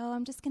let it go.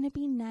 I'm just going to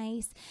be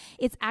nice.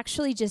 It's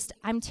actually just,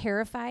 I'm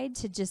terrified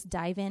to just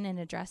dive in and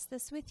address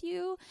this with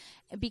you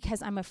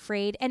because I'm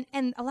afraid. And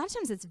a lot of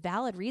times it's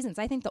valid reasons.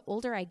 I think the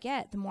older I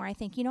get, the more I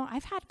think,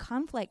 I've had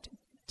conflict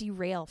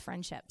derail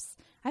friendships.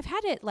 I've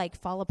had it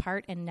fall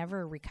apart and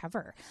never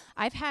recover.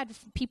 I've had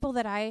people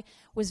that I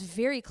was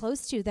very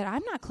close to that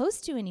I'm not close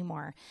to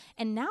anymore.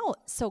 And now,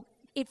 so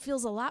it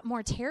feels a lot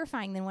more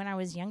terrifying than when I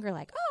was younger,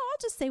 like, oh, I'll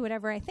just say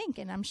whatever I think,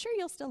 and I'm sure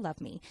you'll still love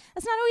me.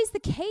 That's not always the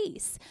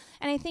case.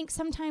 And I think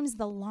sometimes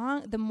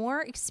the more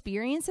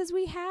experiences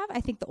we have,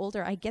 I think the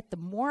older I get, the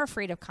more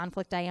afraid of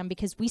conflict I am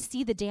because we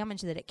see the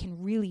damage that it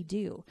can really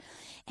do.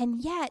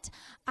 And yet,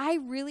 I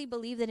really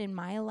believe that in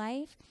my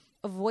life,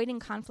 avoiding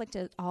conflict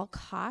at all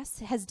costs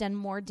has done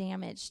more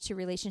damage to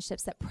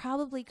relationships that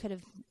probably could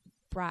have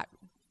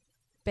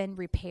been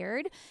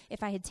repaired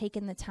if I had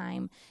taken the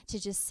time to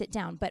just sit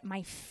down. But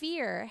my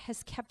fear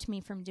has kept me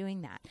from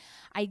doing that.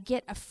 I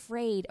get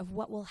afraid of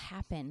what will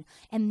happen.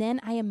 And then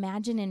I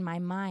imagine in my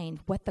mind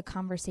what the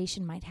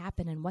conversation might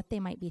happen and what they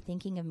might be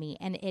thinking of me.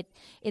 And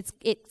it's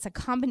a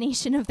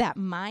combination of that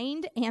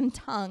mind and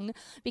tongue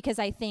because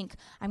I think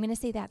I'm going to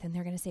say that, then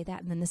they're going to say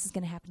that, and then this is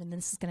going to happen, and then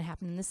this is going to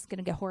happen, and this is going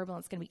to get horrible,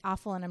 and it's going to be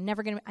awful, and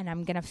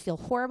I'm going to feel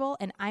horrible,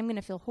 and I'm going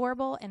to feel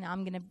horrible, and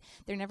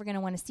they're never going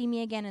to want to see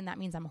me again, and that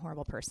means I'm a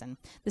horrible person.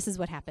 This is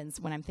what happens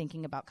when I'm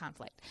thinking about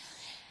conflict.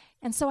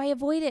 And so I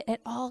avoid it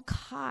at all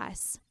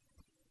costs.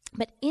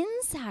 But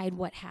inside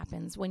what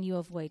happens when you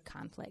avoid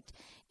conflict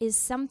is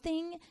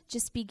something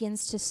just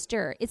begins to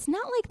stir. It's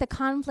not like the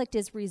conflict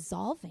is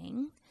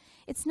resolving.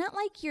 It's not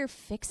like you're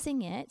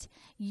fixing it.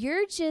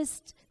 You're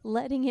just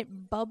letting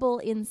it bubble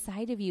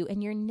inside of you,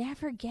 and you're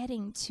never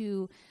getting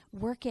to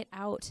work it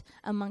out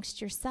amongst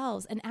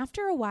yourselves. And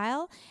after a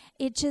while,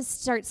 it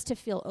just starts to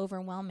feel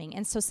overwhelming.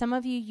 And so some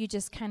of you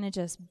just kind of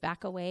just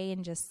back away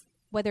and just,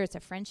 whether it's a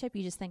friendship,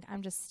 you just think,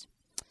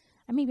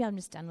 maybe I'm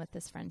just done with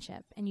this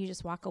friendship, and you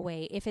just walk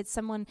away. If it's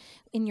someone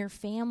in your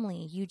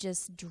family, you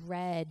just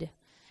dread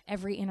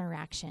every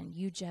interaction.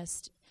 You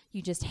just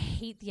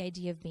hate the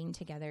idea of being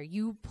together.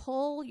 You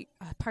pull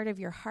a part of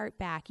your heart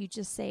back. You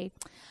just say,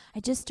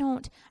 I just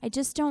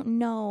don't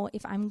know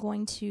if I'm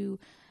going to,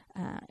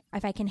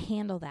 if I can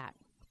handle that.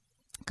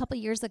 A couple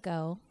years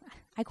ago,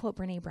 I quote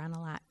Brene Brown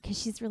a lot because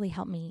she's really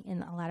helped me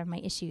in a lot of my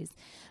issues.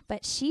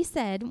 But she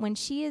said when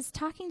she is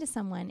talking to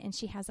someone and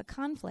she has a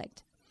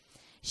conflict,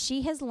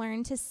 she has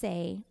learned to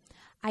say,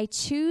 I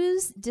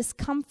choose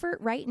discomfort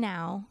right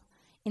now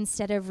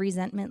instead of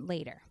resentment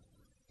later.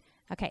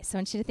 Okay, so I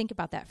want you to think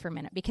about that for a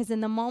minute, because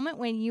in the moment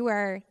when you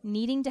are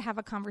needing to have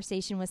a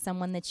conversation with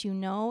someone that you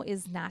know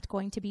is not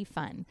going to be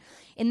fun,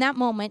 in that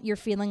moment you're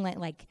feeling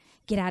like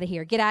get out of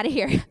here,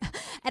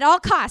 at all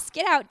costs,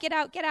 get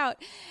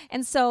out.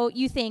 And so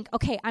you think,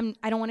 okay,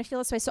 I don't want to feel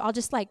this way, so I'll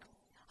just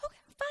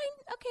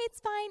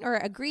it's fine, or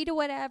agree to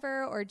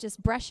whatever, or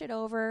just brush it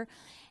over.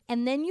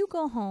 And then you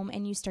go home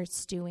and you start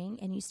stewing.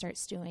 And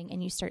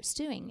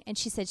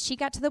she said she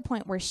got to the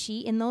point where she,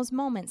 in those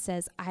moments,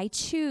 says, I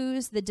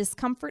choose the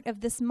discomfort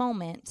of this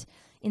moment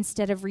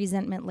instead of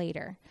resentment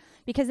later.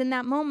 Because in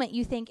that moment,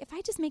 you think, if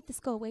I just make this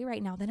go away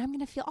right now, then I'm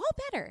going to feel all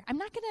better. I'm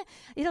not going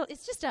to,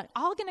 it's just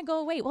all going to go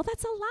away. Well,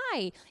 that's a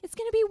lie. It's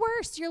going to be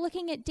worse. You're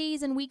looking at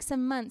days and weeks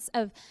and months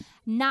of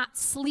not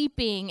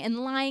sleeping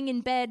and lying in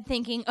bed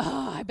thinking,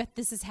 oh, I bet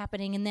this is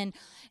happening. And then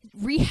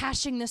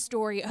rehashing the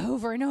story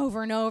over and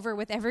over and over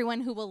with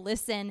everyone who will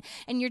listen.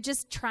 And you're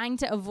just trying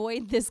to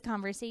avoid this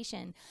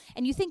conversation.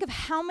 And you think of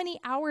how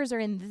many hours are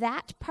in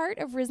that part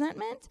of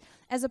resentment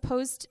as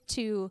opposed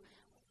to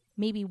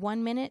maybe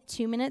 1 minute,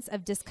 2 minutes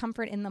of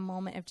discomfort in the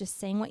moment of just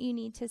saying what you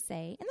need to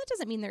say. And that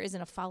doesn't mean there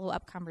isn't a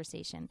follow-up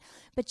conversation,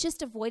 but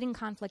just avoiding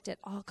conflict at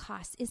all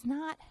costs is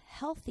not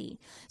healthy.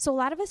 So a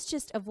lot of us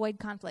just avoid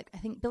conflict. I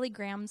think Billy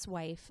Graham's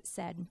wife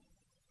said,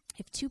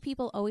 if two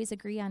people always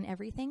agree on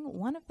everything,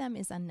 one of them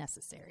is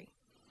unnecessary.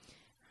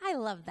 I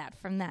love that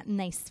from that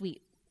nice,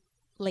 sweet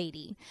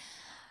lady.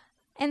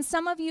 And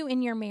some of you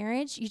in your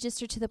marriage, you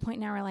just are to the point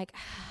now where you're like,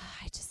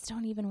 I just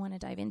don't even want to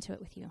dive into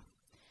it with you.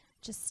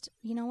 Just,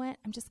 you know what?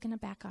 I'm just going to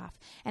back off.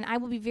 And I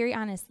will be very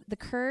honest. The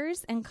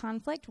Kerrs and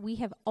conflict, we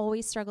have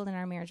always struggled in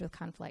our marriage with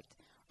conflict.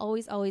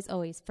 Always, always,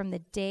 always. From the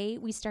day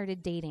we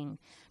started dating.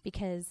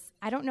 Because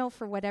I don't know,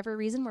 for whatever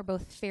reason, we're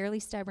both fairly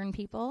stubborn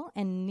people.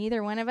 And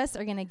neither one of us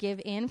are going to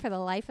give in for the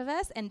life of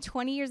us. And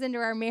 20 years into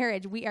our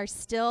marriage, we are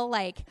still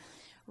like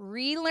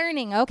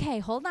relearning. Okay,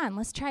 hold on.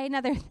 Let's try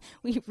another.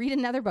 We read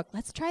another book.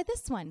 Let's try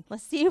this one.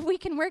 Let's see if we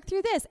can work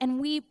through this.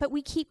 But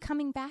we keep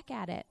coming back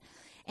at it.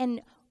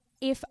 And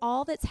if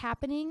all that's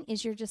happening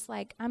is you're just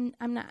like, I'm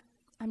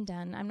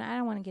done. I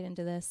don't want to get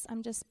into this.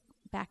 I'm just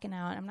backing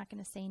out. I'm not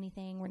going to say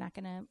anything. We're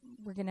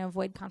going to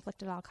avoid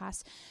conflict at all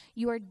costs.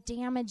 You are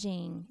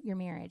damaging your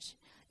marriage.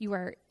 You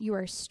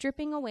are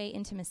stripping away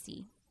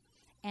intimacy.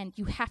 And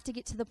you have to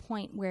get to the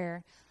point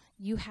where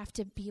you have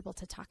to be able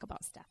to talk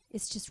about stuff.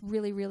 It's just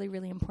really, really,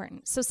 really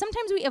important. So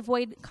sometimes we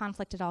avoid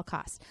conflict at all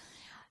costs.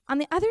 On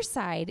the other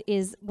side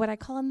is what I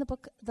call in the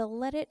book the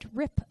let it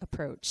rip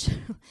approach.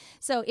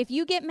 So if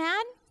you get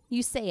mad,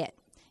 you say it.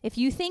 If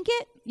you think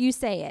it, you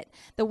say it.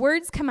 The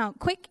words come out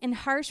quick and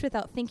harsh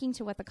without thinking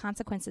to what the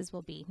consequences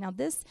will be. Now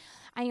this,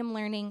 I am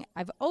learning.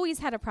 I've always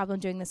had a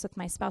problem doing this with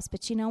my spouse,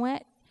 but you know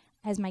what?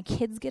 As my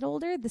kids get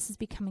older, this is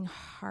becoming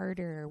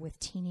harder with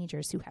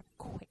teenagers who have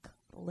quick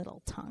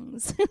little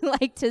tongues,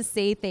 like to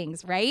say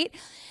things, right?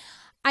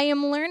 I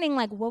am learning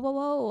like,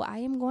 whoa, I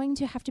am going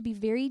to have to be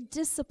very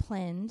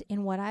disciplined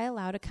in what I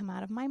allow to come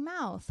out of my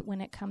mouth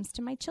when it comes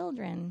to my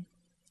children.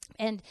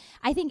 And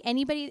I think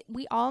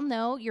we all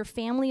know your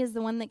family is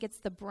the one that gets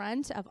the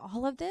brunt of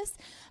all of this,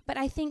 but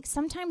I think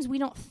sometimes we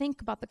don't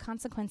think about the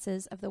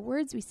consequences of the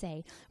words we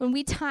say. When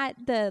we taught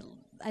the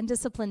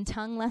undisciplined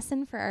tongue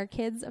lesson for our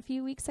kids a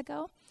few weeks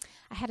ago,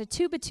 I had a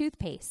tube of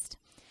toothpaste,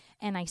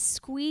 and I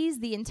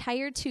squeezed the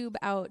entire tube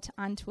out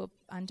onto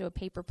a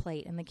paper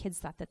plate, and the kids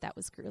thought that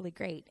was really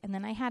great. And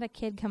then I had a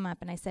kid come up,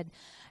 and I said,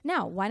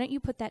 now, why don't you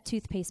put that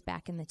toothpaste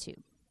back in the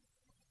tube?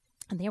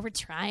 And they were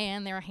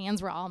trying. Their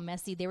hands were all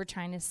messy. They were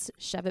trying to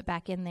shove it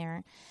back in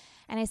there.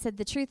 And I said,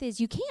 the truth is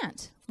you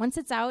can't. Once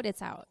it's out,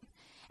 it's out.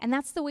 And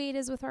that's the way it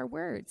is with our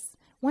words.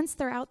 Once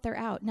they're out, they're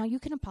out. Now, you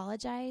can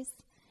apologize.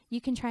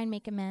 You can try and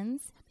make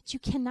amends. But you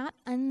cannot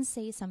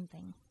unsay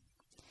something.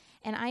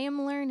 And I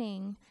am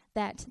learning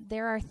that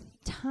there are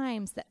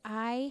times that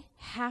I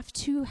have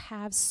to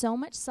have so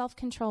much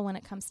self-control when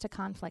it comes to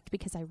conflict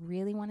because I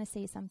really want to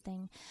say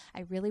something.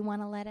 I really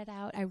want to let it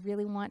out. I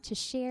really want to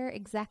share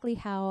exactly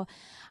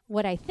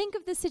what I think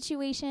of the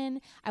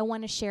situation. I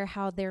want to share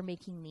how they're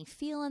making me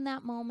feel in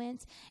that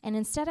moment. And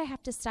instead I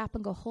have to stop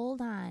and go, hold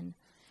on.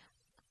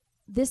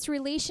 This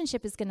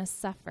relationship is going to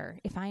suffer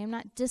if I am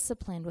not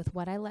disciplined with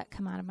what I let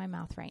come out of my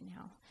mouth right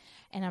now.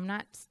 And I'm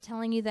not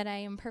telling you that I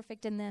am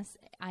perfect in this.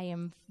 I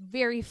am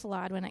very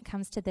flawed when it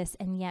comes to this.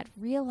 And yet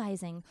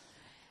realizing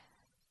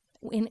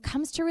when it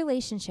comes to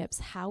relationships,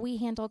 how we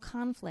handle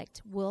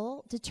conflict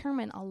will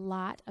determine a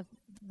lot of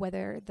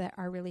whether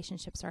our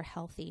relationships are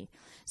healthy.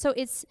 So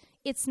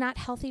it's not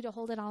healthy to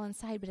hold it all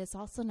inside, but it's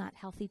also not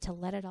healthy to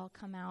let it all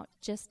come out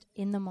just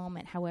in the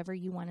moment, however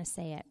you want to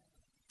say it.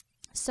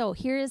 So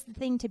here is the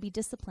thing to be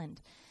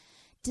disciplined.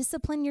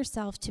 Discipline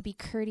yourself to be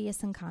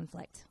courteous in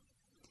conflict.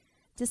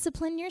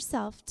 Discipline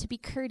yourself to be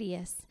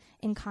courteous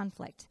in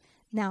conflict.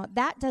 Now,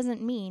 that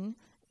doesn't mean,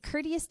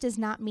 courteous does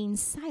not mean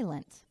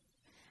silent.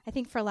 I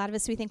think for a lot of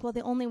us, we think, well,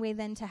 the only way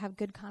then to have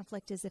good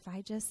conflict is if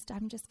I'm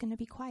just going to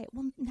be quiet.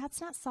 Well, that's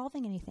not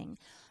solving anything.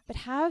 But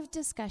have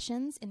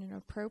discussions in an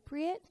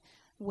appropriate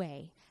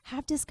way.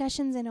 Have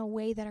discussions in a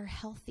way that are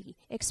healthy.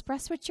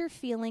 Express what you're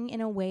feeling in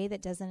a way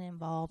that doesn't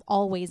involve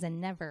always and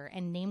never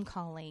and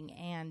name-calling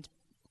and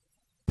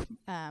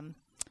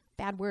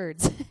bad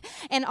words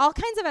and all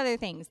kinds of other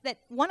things that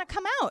want to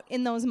come out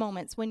in those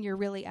moments when you're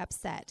really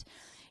upset.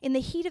 In the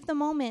heat of the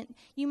moment,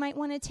 you might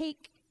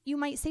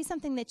say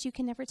something that you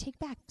can never take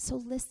back. So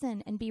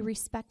listen and be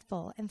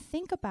respectful and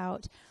think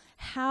about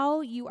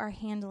how you are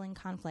handling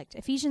conflict.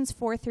 Ephesians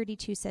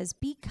 4:32 says,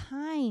 be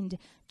kind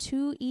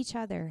to each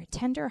other,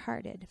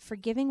 tender-hearted,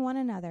 forgiving one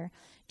another,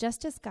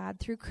 just as God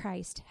through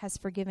Christ has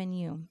forgiven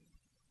you.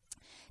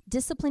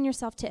 Discipline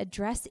yourself to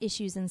address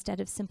issues instead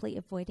of simply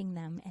avoiding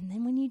them. And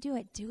then when you do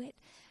it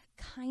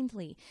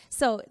kindly.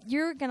 So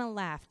you're going to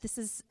laugh. This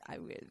is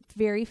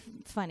very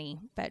funny,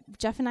 but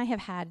Jeff and I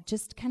have had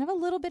just kind of a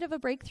little bit of a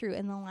breakthrough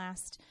in the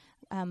last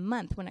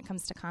month when it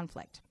comes to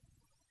conflict.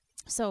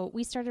 So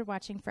we started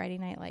watching Friday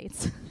Night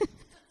Lights.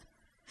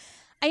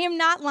 I am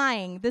not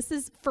lying. This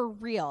is for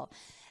real.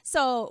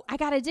 So I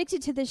got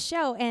addicted to this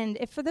show, and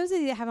for those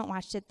of you that haven't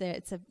watched it,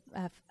 it's a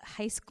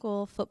high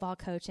school football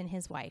coach and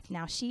his wife.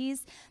 Now,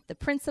 she's the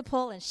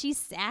principal, and she's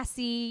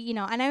sassy,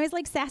 and I always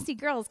like sassy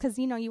girls because,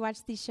 you watch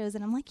these shows,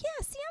 and I'm like,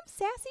 yeah, see, I'm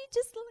sassy,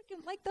 just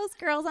like those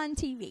girls on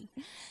TV.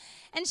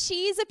 And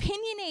she's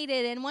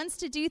opinionated and wants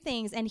to do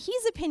things, and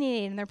he's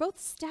opinionated, and they're both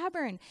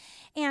stubborn.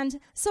 And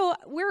so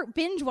we're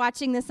binge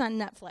watching this on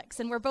Netflix,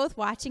 and we're both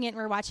watching it, and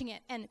we're watching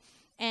it,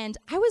 and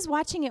I was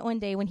watching it one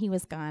day when he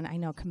was gone. I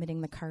know,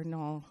 committing the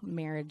cardinal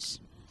marriage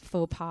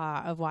faux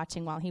pas of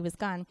watching while he was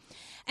gone.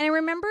 And I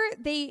remember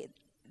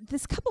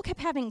this couple kept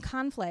having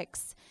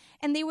conflicts,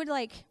 and they would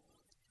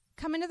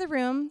come into the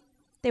room,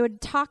 they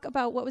would talk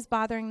about what was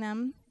bothering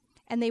them,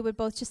 and they would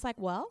both just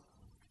well,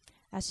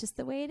 that's just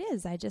the way it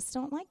is. I just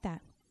don't like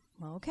that.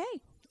 Well, okay.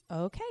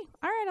 All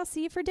right, I'll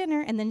see you for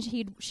dinner. And then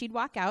she'd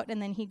walk out,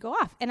 and then he'd go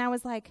off. And I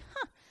was like,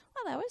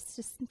 well, that was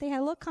just, they had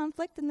a little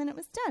conflict, and then it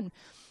was done.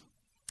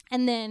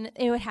 And then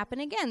it would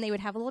happen again. They would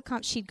have a little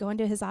she'd go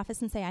into his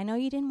office and say, I know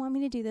you didn't want me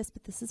to do this,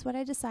 but this is what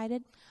I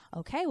decided.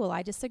 Okay, well,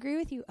 I disagree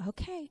with you.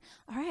 Okay,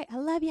 all right, I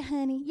love you,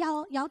 honey.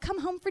 Y'all come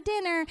home for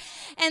dinner.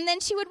 And then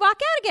she would walk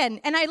out again.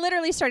 And I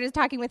literally started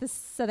talking with a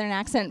Southern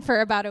accent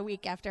for about a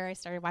week after I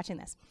started watching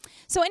this.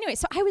 So anyway,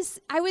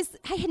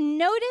 I had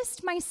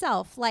noticed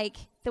myself,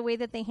 the way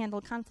that they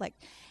handled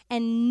conflict.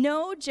 And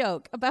no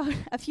joke, about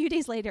a few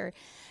days later,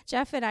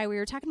 Jeff and we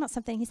were talking about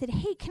something. He said,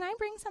 hey, can I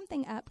bring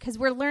something up? Because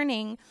we're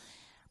learning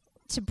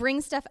to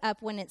bring stuff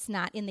up when it's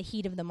not in the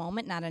heat of the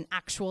moment, not an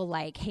actual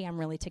hey, I'm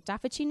really ticked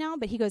off at you now.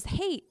 But he goes,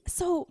 hey,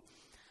 so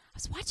I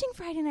was watching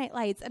Friday Night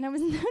Lights, and I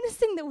was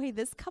noticing the way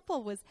this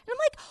couple was. And I'm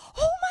like,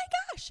 oh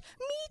my gosh,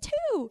 me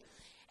too.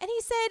 And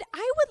he said,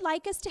 I would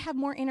like us to have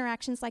more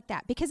interactions like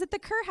that, because at the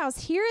Kerr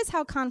house, here is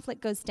how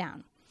conflict goes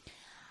down.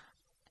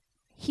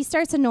 He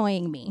starts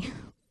annoying me.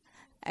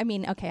 I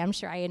mean, okay, I'm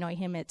sure I annoy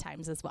him at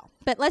times as well.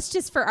 But let's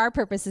just, for our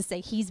purposes,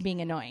 say he's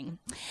being annoying.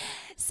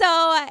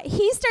 So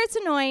he starts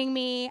annoying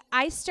me.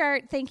 I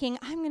start thinking,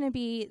 I'm going to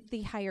be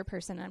the higher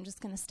person. I'm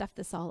just going to stuff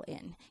this all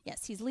in.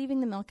 Yes, he's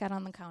leaving the milk out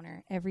on the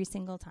counter every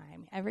single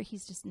time.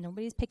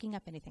 Nobody's picking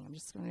up anything. I'm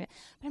just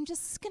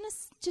going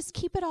to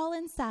keep it all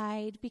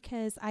inside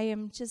because I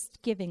am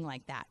just giving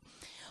like that.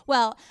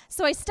 Well,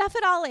 so I stuff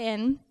it all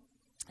in.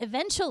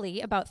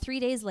 Eventually, about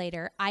 3 days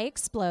later, I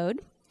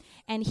explode.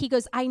 And he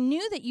goes, I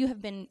knew that you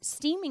have been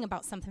steaming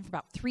about something for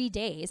about 3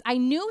 days. I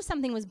knew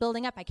something was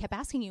building up. I kept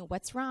asking you,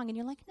 what's wrong? And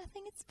you're like,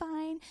 nothing, it's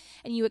fine.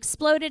 And you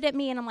exploded at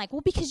me. And I'm like,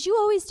 well, because you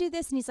always do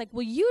this. And he's like,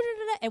 well, you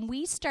da-da-da. And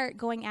we start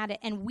going at it.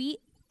 And we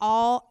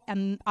all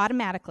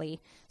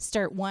automatically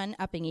start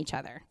one-upping each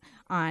other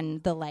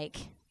on the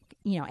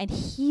and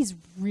he's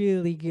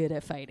really good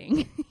at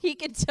fighting.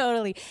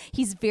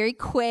 He's very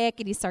quick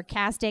and he's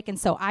sarcastic. And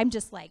so I'm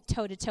just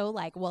toe to toe,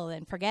 well,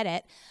 then forget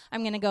it.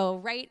 I'm going to go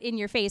right in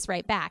your face,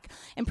 right back.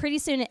 And pretty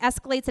soon it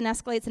escalates and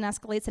escalates and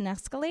escalates and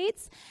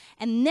escalates.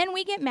 And then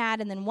we get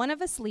mad, and then one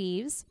of us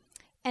leaves.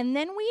 And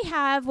then we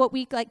have what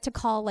we like to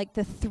call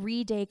the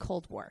 3-day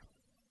Cold War.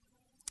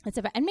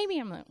 And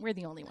maybe we're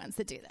the only ones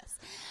that do this.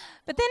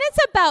 But then it's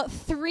about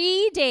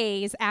 3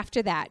 days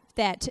after that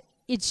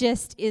it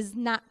just is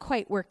not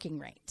quite working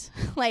right.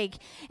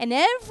 And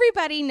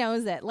everybody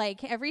knows it.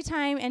 Every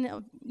time,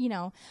 and,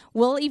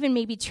 we'll even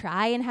maybe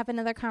try and have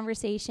another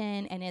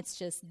conversation, and it's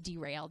just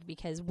derailed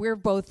because we're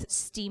both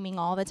steaming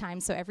all the time.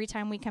 So every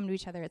time we come to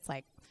each other, it's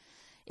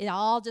it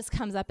all just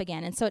comes up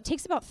again. And so it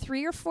takes about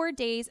 3 or 4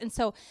 days. And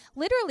so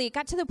literally it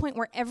got to the point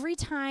where every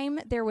time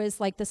there was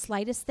the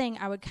slightest thing,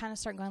 I would kind of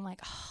start going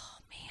oh,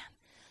 man,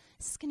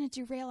 this is going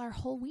to derail our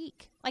whole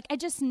week. I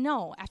just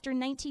know after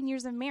 19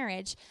 years of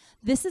marriage,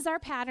 this is our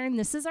pattern.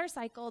 This is our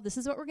cycle. This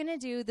is what we're going to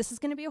do. This is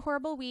going to be a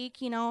horrible week.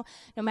 No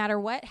matter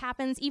what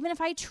happens, even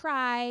if I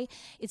try,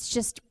 it's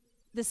just,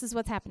 this is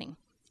what's happening.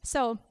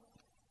 So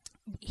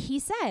he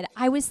said,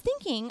 I was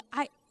thinking,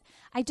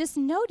 I just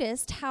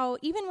noticed how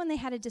even when they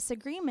had a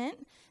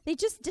disagreement, they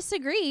just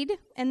disagreed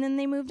and then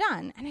they moved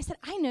on. And I said,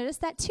 I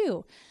noticed that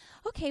too.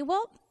 Okay,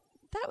 well,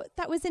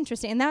 that was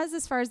interesting. And that was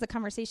as far as the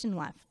conversation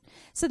left.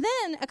 So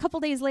then a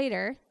couple days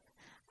later,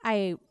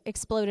 I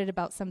exploded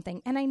about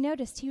something, and I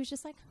noticed he was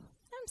just like,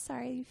 I'm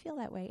sorry you feel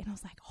that way. And I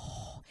was like,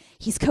 oh,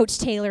 he's Coach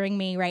Tayloring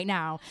me right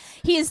now.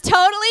 He is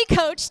totally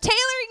Coach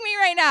Tayloring me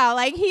right now.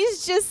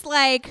 He's just all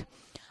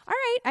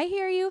right, I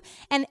hear you.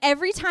 And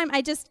every time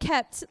I just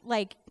kept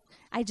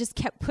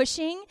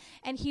pushing,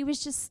 and he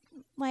was just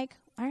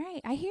all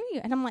right, I hear you.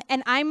 And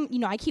I'm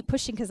I keep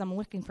pushing because I'm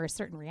looking for a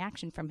certain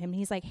reaction from him. And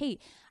he's like, hey,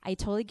 I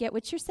totally get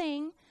what you're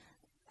saying.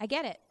 I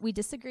get it. We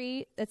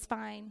disagree. That's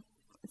fine.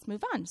 Let's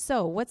move on.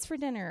 So what's for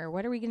dinner?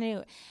 What are we going to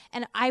do?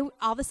 And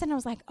all of a sudden I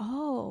was like,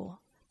 oh,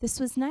 this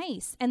was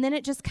nice. And then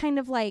it just kind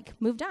of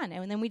moved on.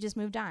 And then we just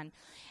moved on.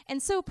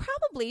 And so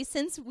probably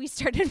since we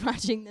started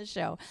watching this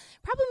show,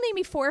 probably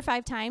maybe 4 or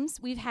 5 times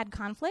we've had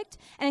conflict.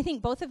 And I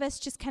think both of us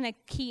just kind of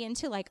key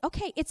into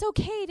okay, it's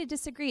okay to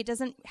disagree. It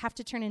doesn't have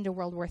to turn into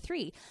World War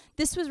III.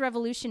 This was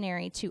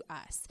revolutionary to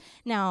us.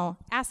 Now,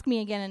 ask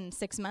me again in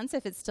 6 months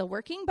if it's still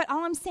working. But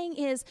all I'm saying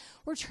is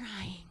we're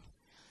trying.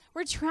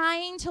 We're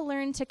trying to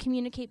learn to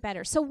communicate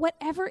better. So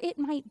whatever it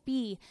might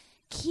be,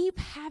 keep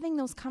having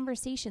those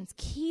conversations.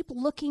 Keep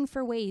looking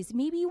for ways.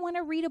 Maybe you want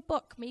to read a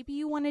book. Maybe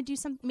you want to do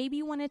something. Maybe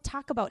you want to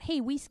talk about,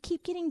 hey, we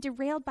keep getting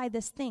derailed by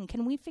this thing.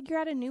 Can we figure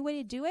out a new way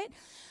to do it?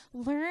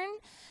 Learn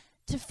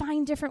to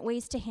find different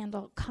ways to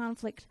handle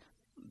conflict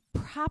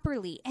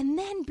properly, and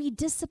then be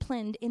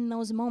disciplined in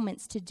those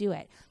moments to do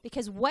it.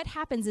 Because what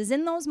happens is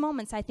in those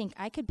moments, I think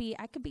I could be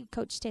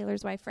Coach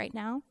Taylor's wife right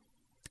now.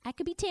 I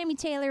could be Tammy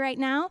Taylor right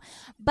now,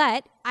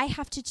 but I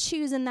have to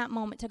choose in that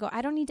moment to go,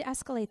 I don't need to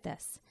escalate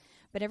this.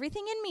 But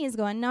everything in me is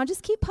going, no,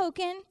 just keep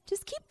poking.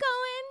 Just keep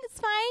going. It's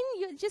fine.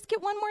 You just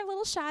get one more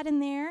little shot in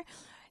there.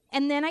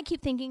 And then I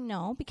keep thinking,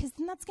 no, because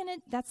then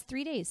that's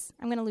 3 days.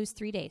 I'm going to lose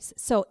 3 days.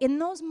 So in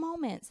those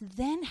moments,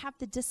 then have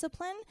the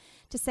discipline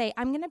to say,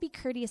 I'm going to be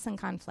courteous in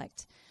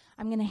conflict.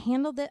 I'm going to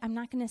handle that. I'm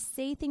not going to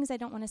say things I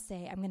don't want to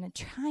say. I'm going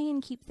to try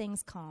and keep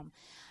things calm.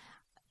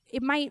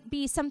 It might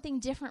be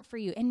something different for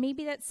you. And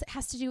maybe that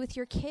has to do with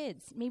your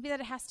kids. Maybe that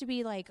it has to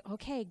be like,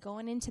 okay,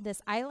 going into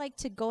this, I like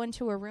to go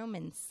into a room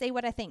and say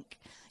what I think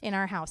in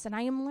our house. And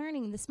I am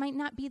learning this might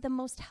not be the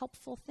most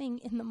helpful thing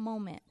in the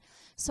moment.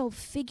 So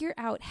figure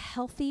out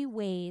healthy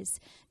ways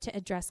to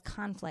address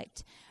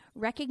conflict.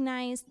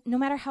 Recognize, no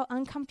matter how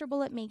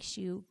uncomfortable it makes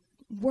you,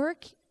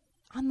 work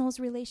on those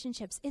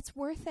relationships. It's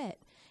worth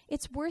it.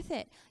 It's worth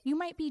it. You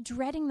might be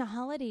dreading the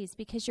holidays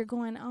because you're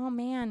going, oh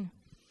man,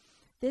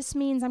 this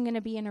means I'm going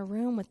to be in a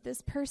room with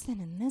this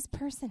person and this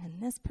person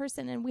and this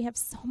person, and we have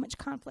so much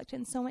conflict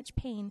and so much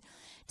pain.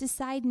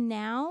 Decide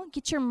now,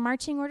 get your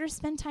marching orders,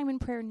 spend time in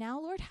prayer now.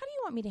 Lord, how do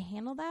you want me to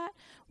handle that?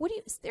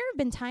 There have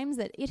been times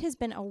that it has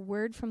been a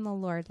word from the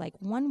Lord, like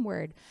one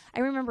word.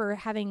 I remember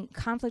having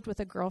conflict with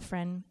a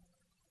girlfriend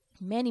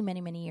many, many,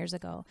 many years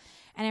ago,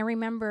 and I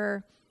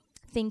remember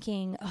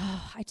thinking,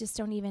 I just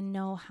don't even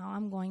know how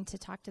I'm going to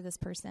talk to this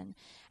person.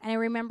 And I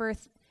remember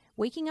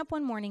waking up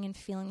one morning and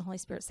feeling the Holy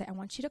Spirit say, I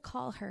want you to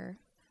call her,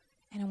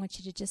 and I want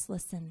you to just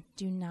listen.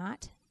 Do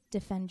not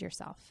defend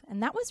yourself.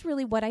 And that was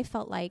really what I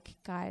felt like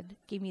God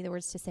gave me the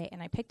words to say.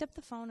 And I picked up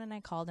the phone and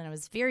I called, and I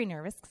was very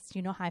nervous because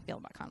you know how I feel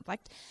about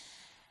conflict.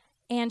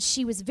 And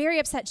she was very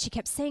upset. She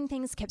kept saying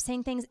things.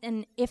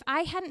 And if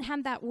I hadn't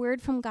had that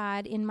word from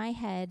God in my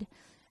head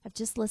of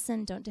just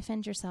listen, don't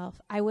defend yourself,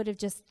 I would have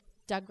just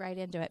dug right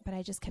into it. But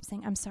I just kept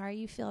saying, I'm sorry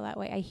you feel that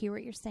way. I hear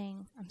what you're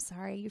saying. I'm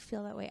sorry you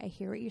feel that way. I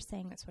hear what you're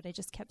saying. That's what I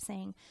just kept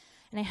saying.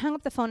 And I hung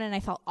up the phone, and I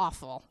felt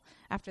awful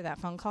after that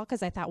phone call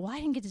because I thought, well, I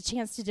didn't get a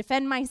chance to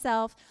defend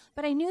myself.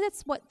 But I knew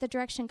that's what the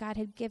direction God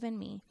had given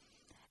me.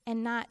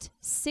 And not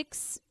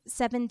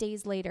 6-7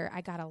 days later,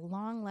 I got a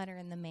long letter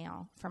in the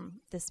mail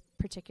from this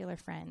particular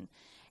friend.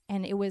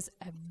 And it was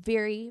a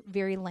very,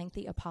 very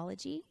lengthy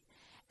apology.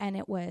 And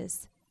it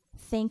was,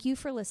 thank you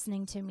for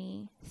listening to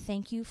me.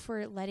 Thank you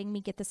for letting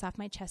me get this off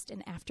my chest.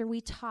 And after we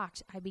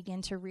talked, I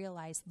began to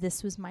realize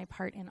this was my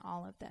part in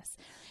all of this.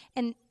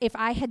 And if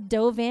I had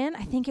dove in,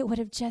 I think it would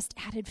have just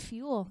added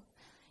fuel.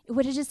 It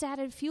would have just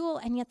added fuel.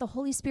 And yet the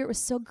Holy Spirit was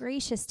so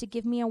gracious to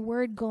give me a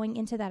word going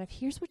into that of,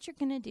 here's what you're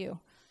going to do.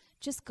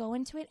 Just go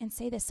into it and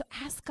say this. So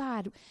ask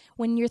God,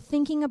 when you're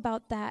thinking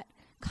about that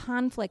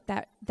conflict,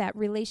 that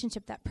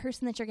relationship, that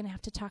person that you're going to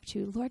have to talk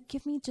to, Lord,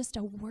 give me just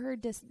a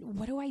word.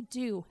 What do I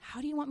do? How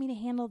do you want me to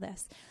handle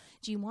this?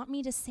 Do you want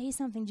me to say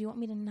something? Do you want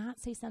me to not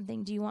say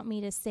something? Do you want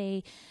me to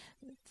say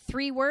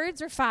 3 words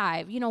or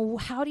 5?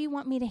 How do you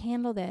want me to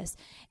handle this?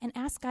 And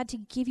ask God to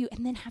give you,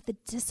 and then have the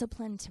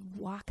discipline to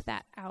walk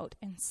that out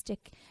and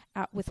stick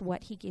out with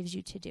what he gives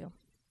you to do.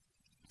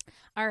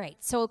 All right,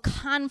 so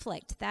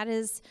conflict, that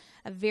is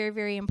a very,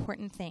 very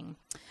important thing.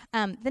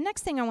 The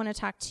next thing I want to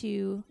talk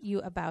to you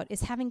about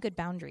is having good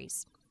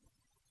boundaries.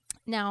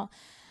 Now,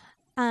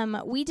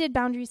 we did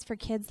boundaries for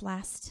kids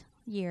last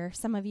year.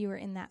 Some of you were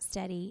in that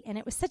study, and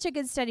it was such a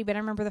good study, but I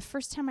remember the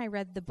first time I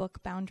read the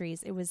book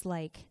Boundaries, it was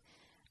like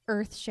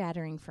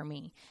earth-shattering for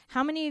me.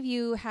 How many of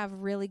you have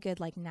really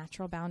good, like,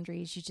 natural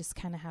boundaries? You just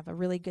kind of have a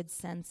really good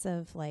sense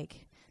of,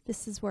 like,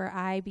 this is where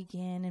I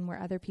begin and where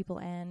other people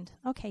end.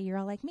 Okay, you're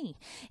all like me.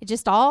 It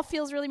just all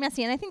feels really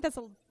messy, and I think that's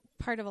a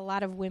part of a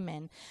lot of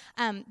women.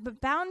 But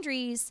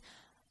boundaries,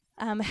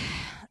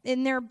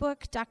 in their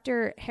book,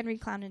 Dr. Henry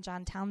Clown and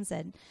John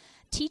Townsend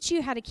teach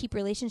you how to keep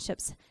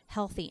relationships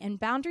healthy. And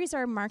boundaries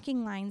are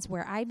marking lines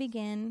where I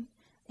begin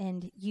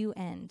and you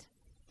end.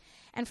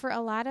 And for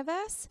a lot of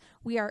us,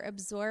 we are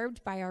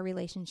absorbed by our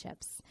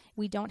relationships.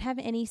 We don't have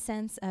any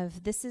sense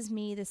of this is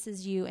me, this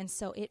is you, and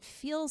so it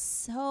feels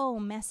so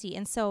messy.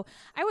 And so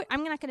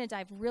I'm not going to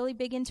dive really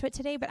big into it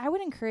today, but I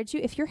would encourage you,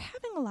 if you're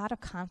having a lot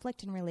of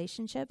conflict in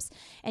relationships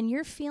and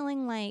you're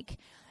feeling like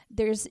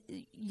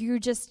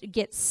you just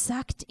get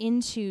sucked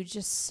into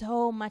just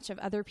so much of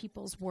other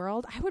people's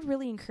world, I would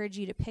really encourage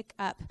you to pick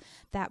up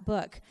that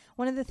book.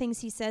 One of the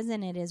things he says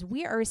in it is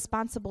we are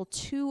responsible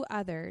to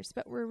others,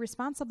 but we're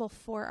responsible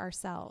for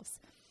ourselves.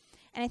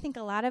 And I think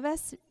a lot of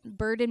us,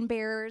 burden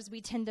bearers,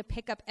 we tend to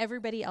pick up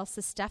everybody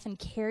else's stuff and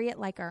carry it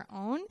like our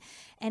own.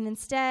 And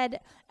instead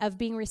of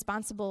being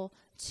responsible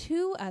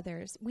to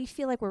others, we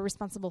feel like we're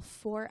responsible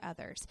for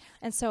others.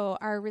 And so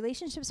our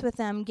relationships with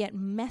them get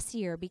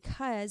messier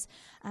because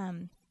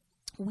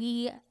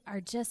we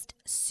are just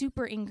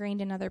super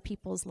ingrained in other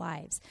people's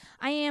lives.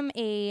 I am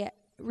a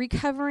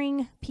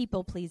recovering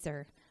people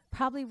pleaser.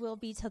 Probably will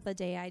be till the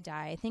day I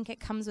die. I think it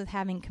comes with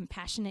having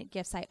compassionate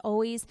gifts. I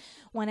always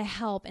want to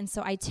help, and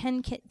so I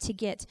tend to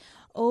get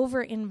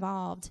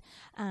over-involved.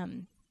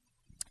 And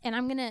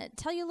I'm going to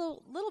tell you a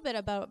little bit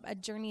about a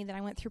journey that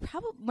I went through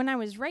probably when I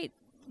was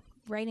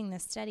writing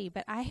this study,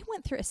 but I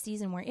went through a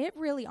season where it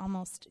really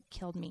almost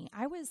killed me.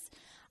 I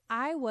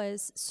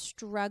was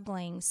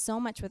struggling so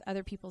much with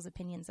other people's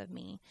opinions of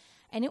me,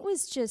 and it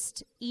was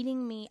just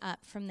eating me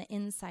up from the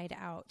inside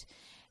out.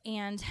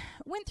 And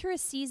went through a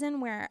season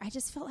where I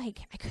just felt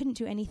like I couldn't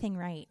do anything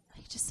right.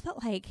 I just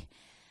felt like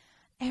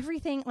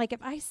everything, like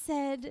if I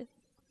said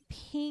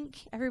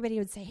pink, everybody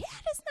would say, yeah,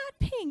 it's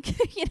not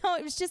pink.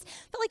 It was just,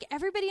 felt like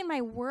everybody in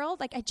my world,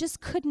 like I just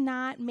could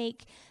not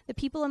make the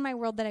people in my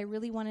world that I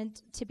really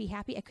wanted to be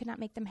happy, I could not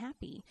make them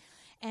happy.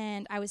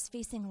 And I was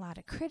facing a lot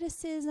of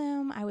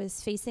criticism. I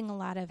was facing a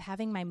lot of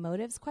having my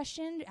motives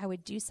questioned. I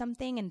would do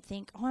something and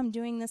think, I'm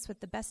doing this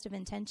with the best of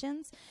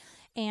intentions.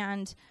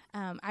 And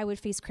I would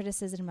face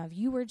criticism of,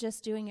 you were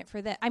just doing it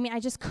for that. I mean, I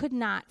just could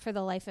not, for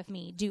the life of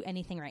me, do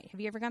anything right. Have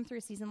you ever gone through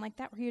a season like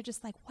that where you're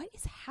just like, what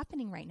is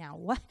happening right now?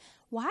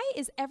 Why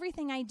is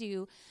everything I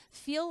do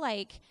feel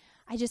like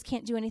I just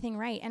can't do anything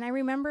right? And I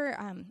remember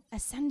a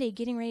Sunday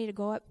getting ready to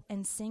go up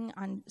and sing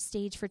on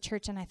stage for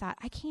church, and I thought,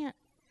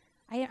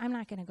 I'm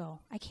not going to go.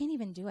 I can't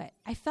even do it.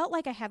 I felt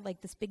like I had like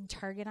this big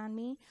target on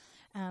me.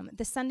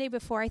 The Sunday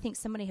before, I think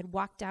somebody had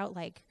walked out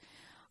like,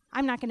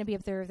 I'm not going to be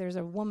up there if there's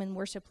a woman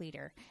worship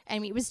leader. I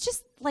mean, it was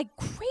just like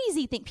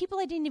crazy thing. People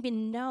I didn't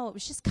even know. It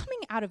was just coming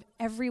out of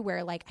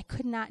everywhere. Like I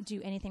could not do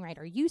anything right.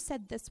 Or you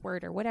said this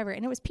word or whatever.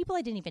 And it was people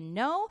I didn't even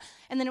know.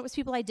 And then it was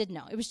people I did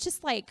know. It was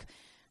just like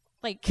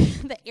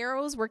the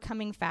arrows were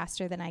coming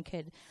faster than I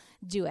could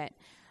do it,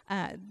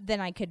 than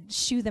I could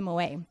shoo them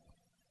away.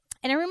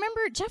 And I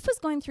remember Jeff was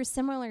going through a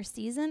similar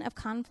season of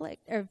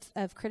conflict,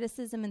 of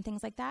criticism and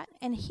things like that.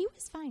 And he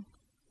was fine.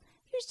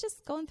 He was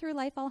just going through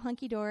life all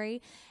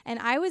hunky-dory. And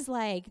I was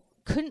like,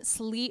 couldn't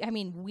sleep. I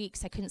mean,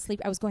 weeks I couldn't sleep.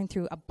 I was going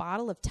through a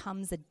bottle of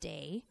Tums a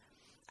day.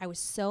 I was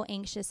so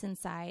anxious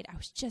inside. I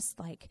was just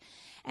like,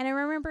 and I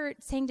remember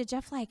saying to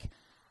Jeff, like,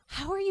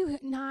 how are you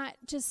not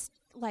just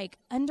like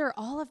under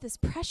all of this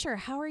pressure?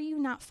 How are you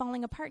not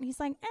falling apart? And he's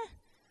like,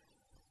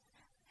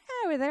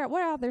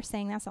 what they're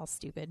saying, that's all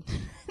stupid.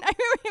 I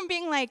remember him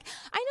being like,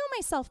 I know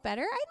myself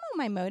better. I know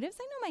my motives.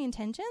 I know my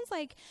intentions.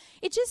 Like,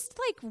 it just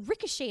like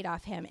ricocheted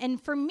off him.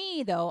 And for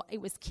me, though,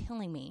 it was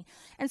killing me.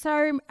 And so I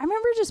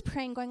remember just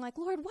praying, going like,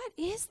 Lord, what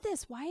is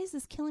this? Why is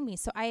this killing me?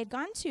 So I had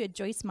gone to a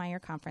Joyce Meyer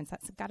conference.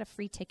 That's got a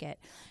free ticket.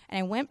 And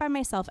I went by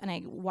myself and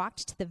I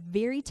walked to the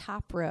very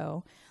top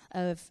row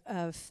of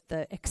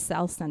the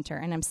Excel Center.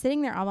 And I'm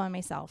sitting there all by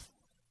myself.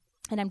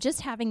 And I'm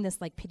just having this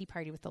like pity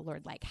party with the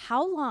Lord. Like,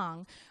 how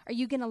long are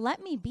you going to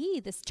let me be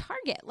this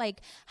target?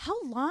 Like, how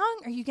long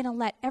are you going to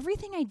let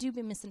everything I do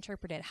be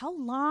misinterpreted? How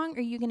long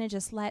are you going to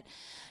just let,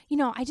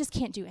 I just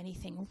can't do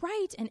anything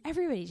right. And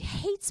everybody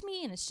hates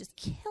me and it's just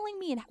killing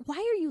me. And why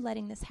are you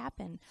letting this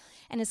happen?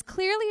 And as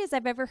clearly as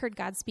I've ever heard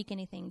God speak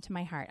anything to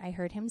my heart, I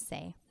heard him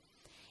say,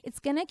 it's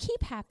going to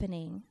keep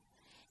happening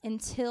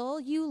until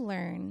you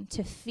learn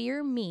to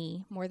fear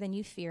me more than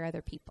you fear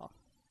other people.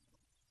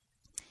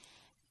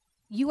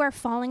 You are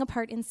falling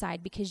apart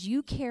inside because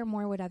you care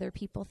more what other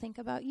people think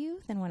about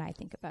you than what I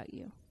think about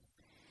you.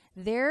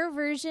 Their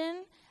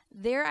version,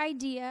 their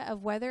idea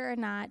of whether or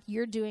not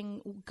you're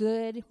doing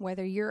good,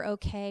 whether you're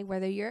okay,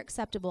 whether you're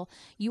acceptable,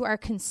 you are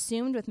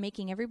consumed with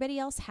making everybody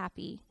else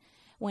happy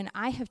when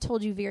I have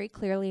told you very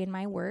clearly in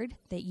my word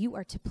that you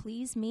are to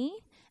please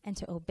me and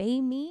to obey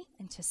me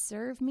and to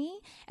serve me.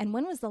 And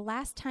when was the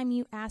last time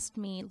you asked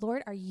me,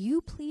 Lord, are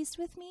you pleased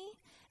with me?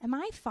 Am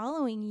I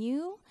following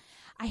you?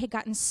 I had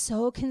gotten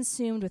so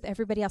consumed with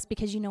everybody else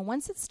because,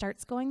 once it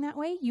starts going that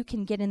way, you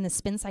can get in the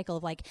spin cycle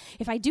of like,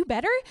 if I do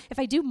better, if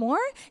I do more,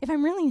 if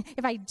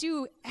I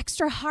do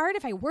extra hard,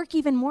 if I work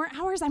even more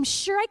hours, I'm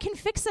sure I can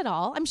fix it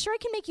all. I'm sure I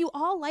can make you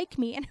all like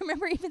me. And I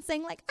remember even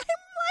saying like,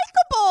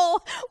 I'm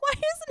likable.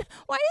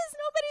 Why is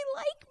nobody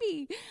like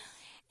me?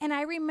 And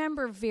I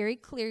remember very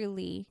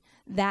clearly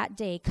that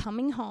day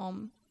coming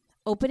home,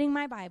 opening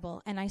my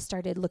Bible, and I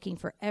started looking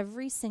for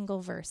every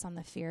single verse on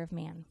the fear of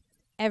man.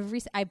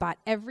 I bought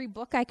every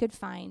book I could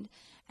find,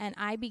 and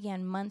I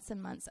began months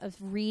and months of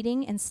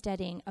reading and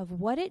studying of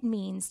what it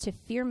means to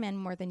fear men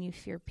more than you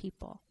fear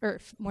people, or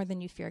more than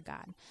you fear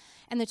God.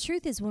 And the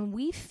truth is, when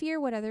we fear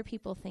what other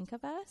people think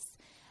of us,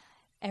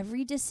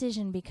 every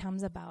decision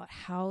becomes about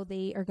how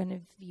they are going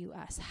to view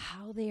us,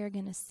 how they are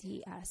going to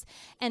see us.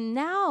 And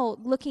now,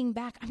 looking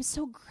back, I'm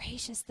so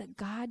gracious that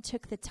God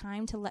took the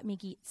time to let me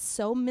get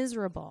so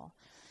miserable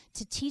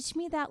to teach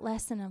me that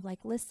lesson of like,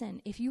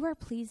 listen, if you are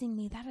pleasing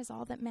me, that is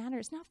all that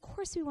matters. Now, of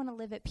course, we want to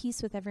live at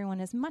peace with everyone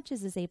as much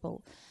as is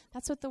able.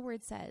 That's what the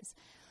word says.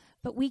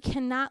 But we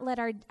cannot let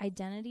our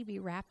identity be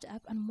wrapped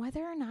up on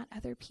whether or not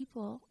other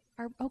people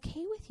are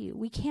okay with you.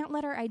 We can't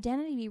let our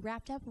identity be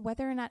wrapped up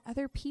whether or not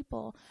other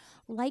people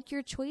like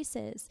your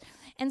choices.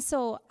 And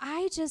so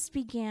I just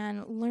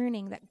began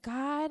learning that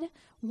God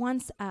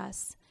wants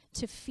us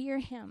to fear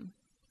him,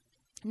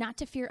 not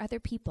to fear other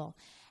people.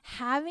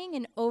 Having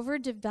an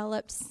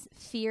overdeveloped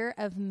fear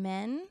of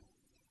men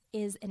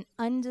is an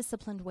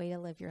undisciplined way to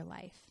live your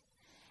life.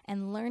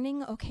 And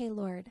learning, okay,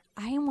 Lord,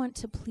 I want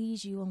to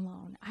please you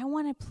alone. I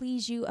want to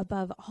please you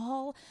above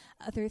all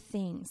other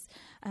things.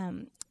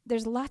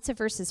 There's lots of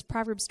verses.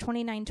 Proverbs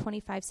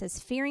 29:25 says,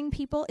 fearing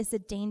people is a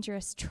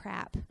dangerous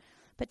trap,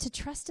 but to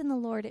trust in the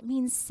Lord, it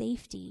means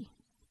safety.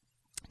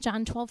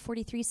 John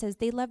 12:43 says,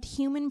 they loved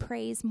human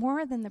praise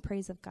more than the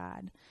praise of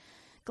God.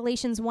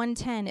 Galatians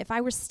 1:10, if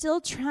I were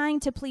still trying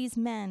to please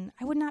men,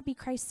 I would not be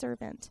Christ's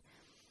servant.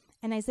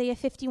 And Isaiah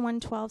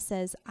 51:12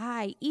 says,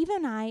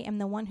 even I am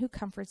the one who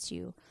comforts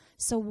you.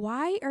 So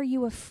why are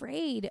you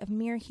afraid of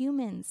mere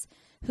humans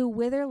who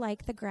wither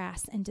like the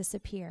grass and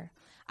disappear?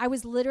 I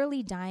was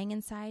literally dying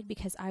inside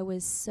because I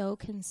was so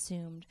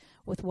consumed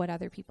with what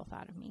other people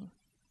thought of me.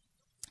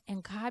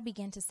 And God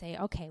began to say,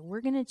 okay,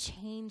 we're going to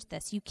change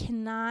this. You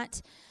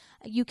cannot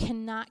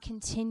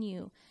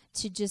continue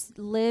to just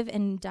live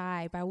and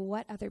die by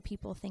what other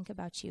people think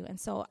about you. And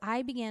so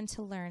I began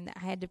to learn that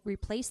I had to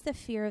replace the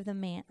fear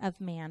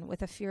of man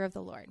with a fear of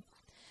the Lord.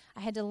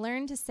 I had to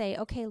learn to say,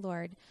 okay,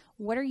 Lord,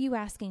 what are you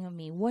asking of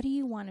me? What do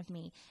you want of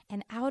me?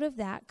 And out of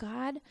that,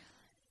 God,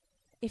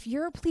 if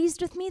you're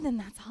pleased with me, then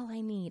that's all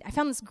I need. I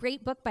found this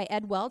great book by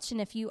Ed Welch, and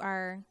if you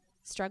are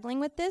struggling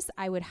with this,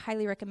 I would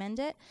highly recommend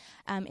it.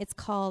 It's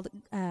called...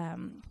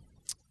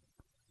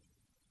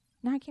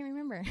 No, I can't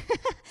remember.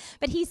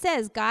 But he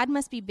says, God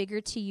must be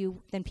bigger to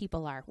you than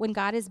people are. When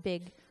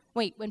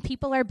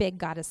people are big,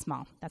 God is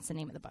small. That's the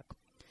name of the book.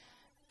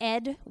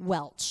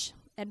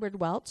 Edward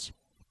Welch.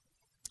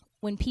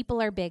 When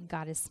people are big,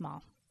 God is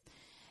small.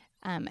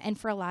 And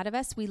for a lot of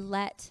us, we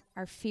let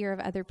our fear of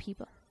other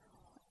people.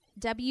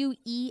 Welch.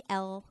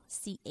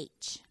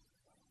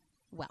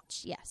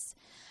 Welch, yes.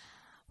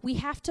 We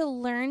have to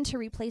learn to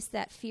replace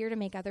that fear to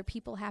make other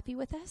people happy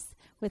with us,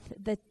 with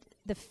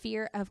the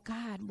fear of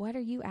God. What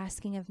are you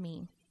asking of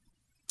me?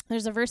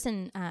 There's a verse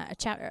in a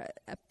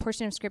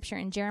portion of scripture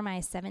in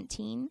Jeremiah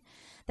 17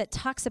 that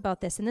talks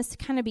about this, and this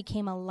kind of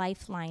became a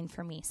lifeline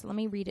for me. So let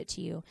me read it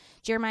to you.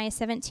 Jeremiah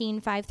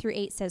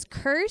 17:5-8 says,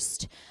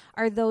 cursed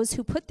are those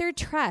who put their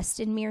trust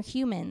in mere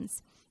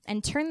humans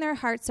and turn their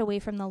hearts away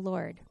from the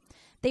Lord.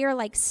 They are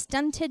like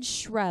stunted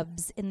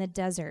shrubs in the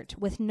desert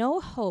with no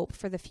hope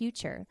for the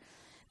future.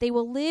 They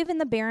will live in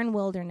the barren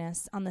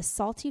wilderness on the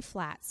salty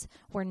flats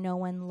where no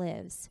one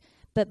lives.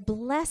 But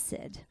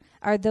blessed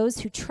are those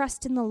who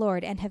trust in the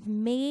Lord and have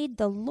made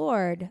the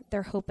Lord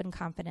their hope and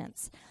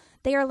confidence.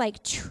 They are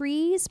like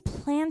trees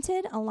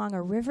planted along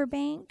a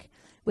riverbank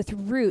with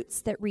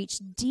roots that reach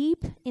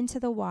deep into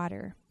the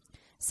water.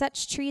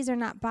 Such trees are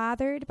not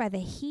bothered by the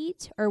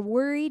heat or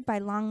worried by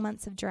long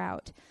months of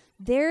drought.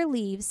 Their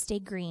leaves stay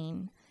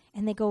green,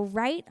 and they go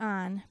right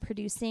on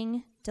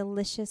producing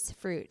delicious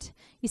fruit.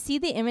 You see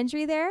the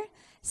imagery there?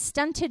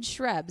 Stunted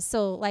shrubs.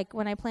 So like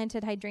when I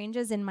planted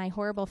hydrangeas in my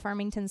horrible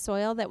Farmington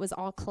soil that was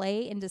all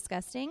clay and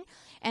disgusting,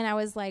 and I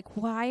was like,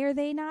 why are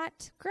they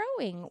not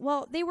growing?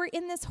 Well, they were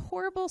in this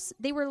horrible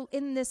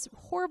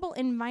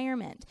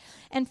environment.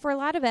 And for a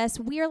lot of us,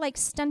 we are like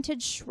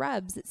stunted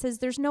shrubs. It says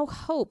there's no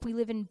hope. We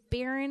live in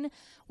barren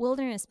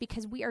wilderness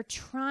because we are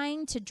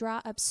trying to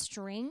draw up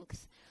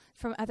strength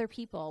from other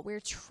people. We're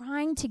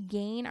trying to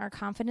gain our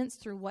confidence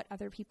through what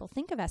other people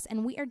think of us,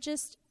 and we are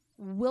just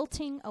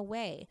wilting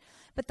away.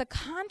 But the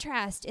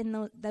contrast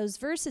in those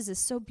verses is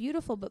so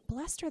beautiful. But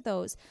blessed are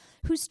those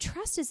whose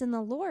trust is in the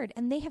Lord,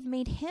 and they have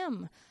made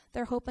him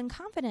their hope and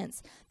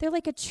confidence. They're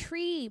like a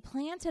tree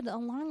planted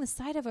along the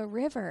side of a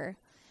river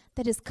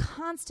that is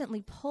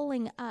constantly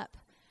pulling up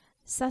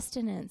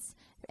sustenance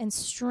and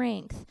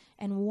strength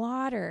and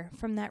water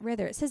from that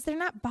river. It says they're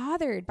not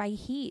bothered by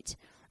heat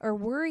or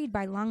worried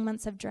by long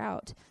months of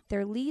drought.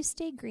 Their leaves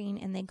stay green,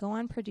 and they go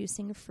on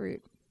producing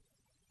fruit.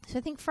 So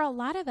I think for a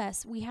lot of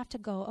us, we have to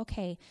go,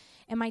 okay,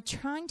 am I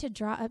trying to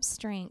draw up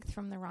strength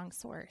from the wrong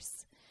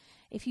source?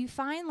 If you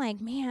find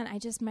like, man,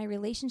 my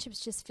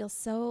relationships just feel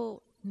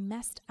so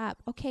messed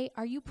up. Okay,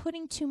 are you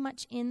putting too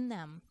much in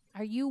them?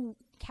 Are you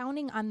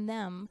counting on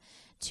them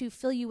to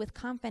fill you with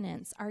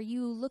confidence? Are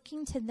you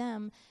looking to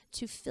them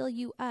to fill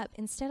you up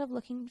instead of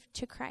looking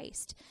to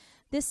Christ?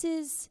 This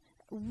is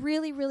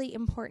really, really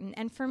important.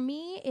 And for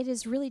me, it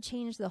has really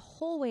changed the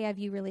whole way I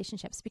view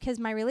relationships, because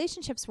my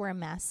relationships were a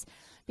mess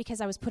because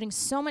I was putting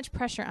so much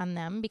pressure on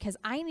them because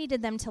I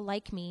needed them to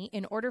like me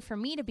in order for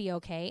me to be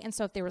okay. And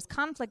so if there was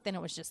conflict, then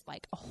it was just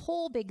like a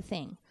whole big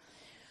thing.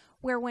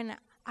 Where when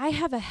I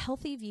have a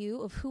healthy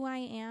view of who I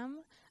am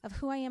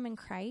in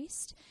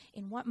Christ,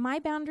 in what my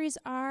boundaries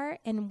are,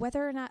 and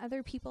whether or not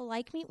other people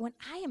like me, when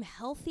I am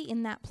healthy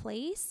in that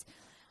place,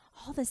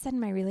 all of a sudden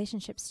my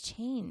relationships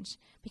change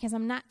because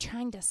I'm not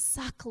trying to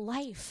suck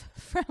life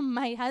from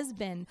my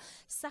husband,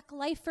 suck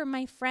life from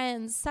my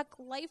friends, suck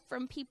life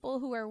from people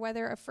who are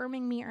whether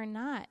affirming me or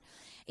not.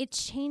 It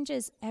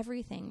changes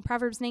everything.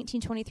 Proverbs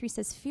 19:23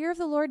 says, fear of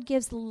the Lord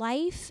gives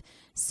life,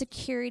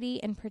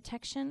 security, and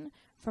protection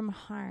from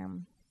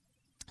harm.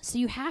 So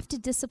you have to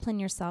discipline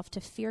yourself to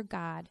fear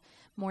God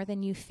more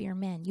than you fear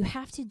men. You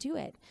have to do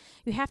it.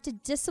 You have to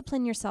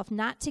discipline yourself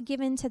not to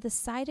give in to the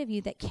side of you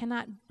that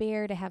cannot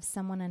bear to have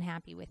someone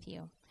unhappy with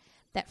you,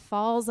 that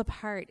falls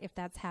apart if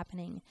that's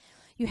happening.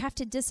 You have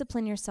to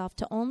discipline yourself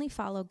to only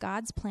follow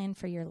God's plan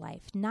for your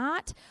life,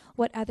 not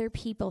what other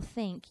people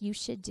think you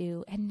should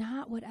do and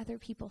not what other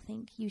people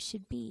think you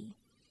should be.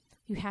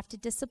 You have to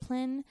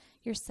discipline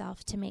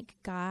yourself to make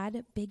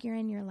God bigger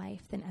in your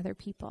life than other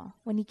people.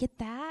 When you get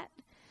that,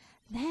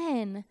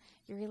 then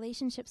your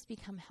relationships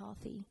become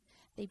healthy.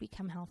 They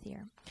become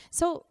healthier.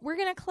 So we're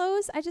going to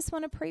close. I just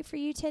want to pray for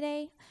you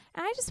today.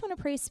 And I just want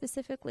to pray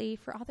specifically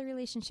for all the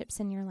relationships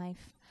in your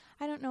life.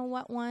 I don't know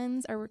what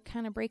ones are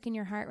kind of breaking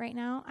your heart right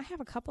now. I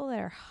have a couple that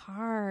are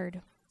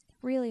hard,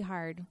 really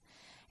hard.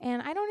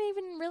 And I don't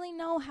even really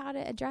know how to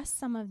address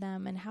some of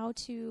them and how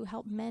to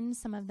help mend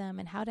some of them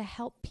and how to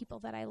help people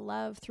that I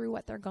love through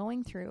what they're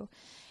going through.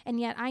 And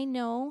yet I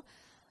know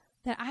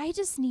that I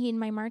just need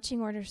my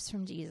marching orders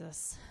from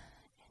Jesus.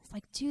 It's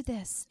like, do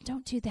this,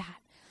 don't do that.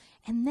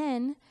 And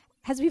then,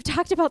 as we've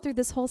talked about through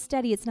this whole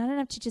study, it's not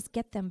enough to just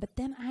get them, but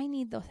then I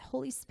need the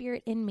Holy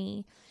Spirit in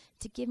me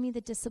to give me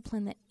the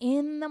discipline that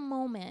in the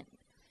moment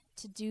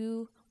to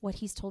do what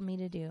he's told me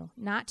to do.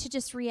 Not to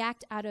just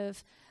react out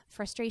of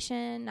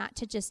frustration, not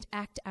to just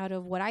act out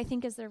of what I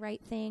think is the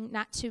right thing,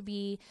 not to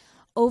be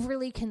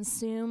overly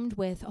consumed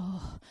with,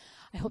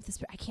 I hope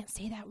I can't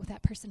say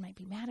that person might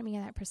be mad at me,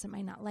 or that person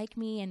might not like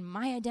me, and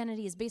my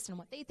identity is based on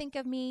what they think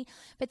of me,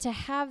 but to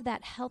have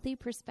that healthy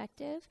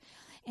perspective.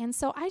 And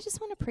so I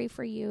just want to pray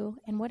for you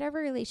in whatever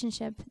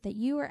relationship that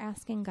you are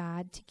asking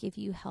God to give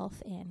you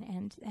health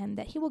in, and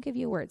that he will give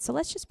you a word. So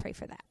let's just pray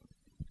for that.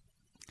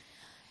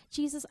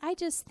 Jesus, I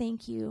just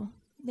thank you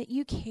that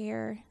you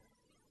care.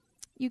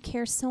 You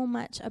care so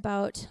much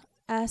about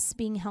us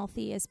being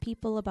healthy as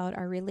people, about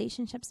our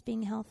relationships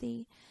being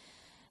healthy.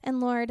 And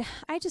Lord,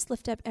 I just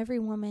lift up every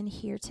woman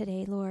here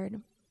today,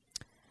 Lord.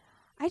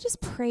 I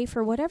just pray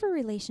for whatever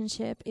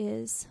relationship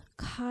is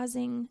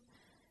causing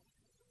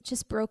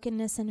just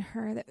brokenness in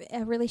her,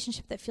 a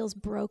relationship that feels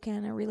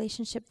broken, a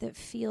relationship that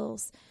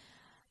feels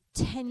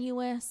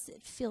tenuous,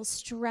 it feels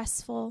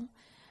stressful,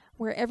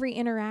 where every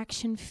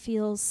interaction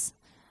feels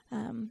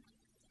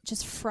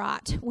just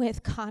fraught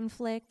with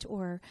conflict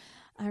or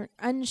are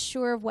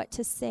unsure of what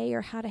to say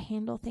or how to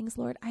handle things.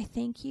 Lord, I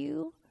thank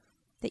you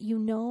that you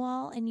know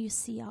all and you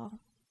see all.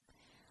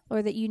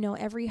 Lord, that you know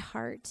every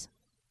heart.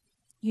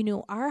 You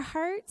know our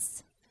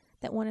hearts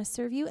that want to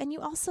serve you, and you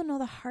also know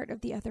the heart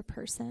of the other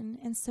person.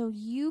 And so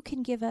you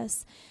can give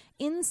us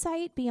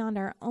insight beyond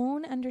our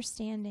own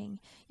understanding.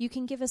 You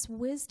can give us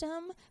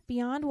wisdom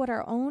beyond what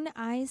our own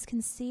eyes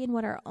can see and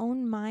what our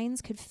own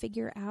minds could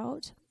figure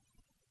out.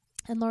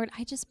 And Lord,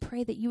 I just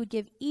pray that you would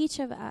give each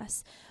of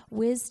us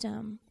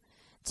wisdom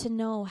to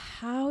know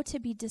how to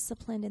be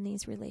disciplined in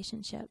these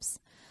relationships.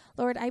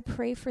 Lord, I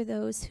pray for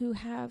those who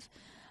have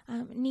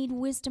need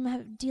wisdom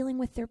of dealing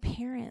with their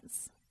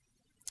parents.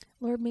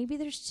 Lord, maybe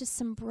there's just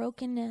some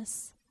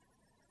brokenness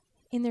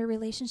in their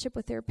relationship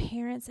with their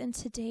parents. And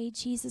today,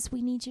 Jesus,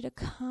 we need you to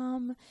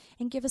come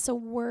and give us a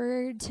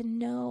word to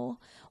know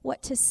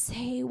what to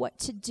say, what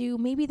to do.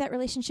 Maybe that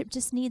relationship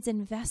just needs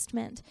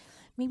investment.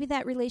 Maybe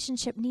that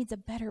relationship needs a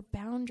better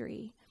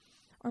boundary.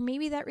 Or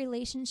maybe that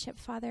relationship,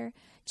 Father,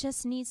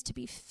 just needs to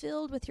be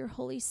filled with your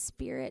Holy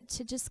Spirit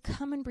to just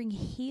come and bring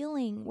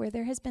healing where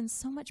there has been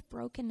so much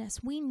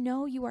brokenness. We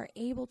know you are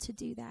able to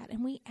do that,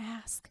 and we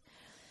ask.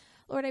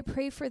 Lord, I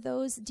pray for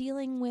those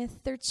dealing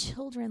with their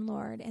children,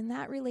 Lord, and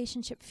that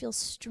relationship feels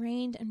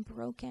strained and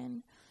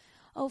broken.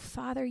 Oh,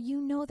 Father, you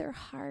know their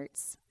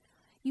hearts.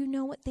 You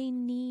know what they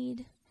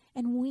need,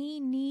 and we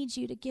need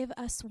you to give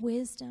us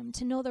wisdom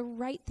to know the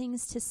right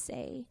things to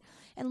say.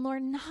 And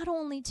Lord, not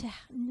only to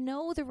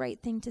know the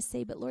right thing to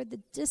say, but Lord, the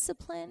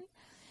discipline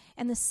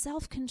and the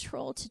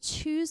self-control to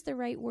choose the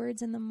right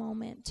words in the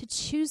moment, to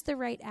choose the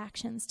right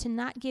actions, to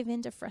not give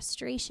in to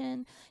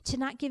frustration, to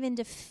not give in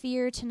to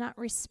fear, to not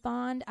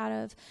respond out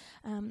of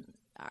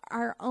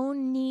our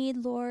own need,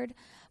 Lord,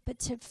 but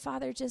to,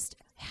 Father, just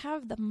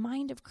have the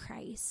mind of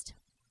Christ.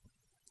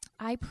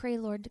 I pray,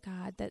 Lord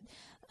God, that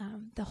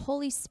the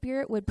Holy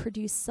Spirit would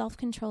produce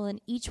self-control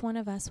in each one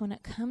of us when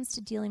it comes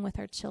to dealing with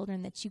our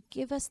children, that you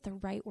give us the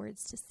right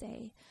words to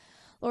say.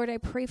 Lord, I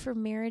pray for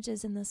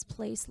marriages in this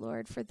place,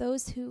 Lord, for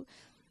those who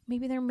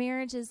maybe their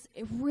marriage is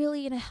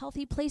really in a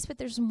healthy place, but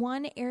there's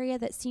one area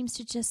that seems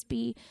to just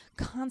be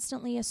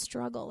constantly a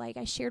struggle. Like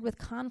I shared with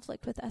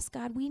conflict with us,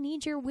 God, we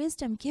need your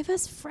wisdom. Give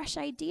us fresh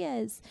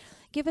ideas.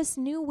 Give us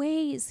new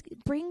ways.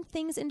 Bring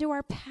things into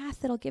our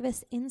path that'll give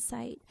us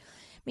insight.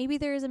 Maybe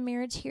there is a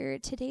marriage here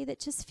today that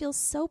just feels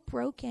so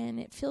broken.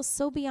 It feels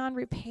so beyond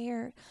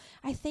repair.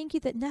 I thank you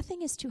that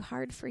nothing is too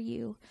hard for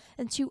you,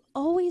 and that you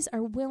always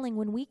are willing,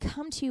 when we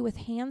come to you with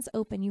hands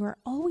open, you are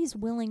always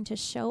willing to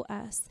show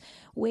us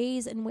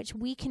ways in which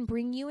we can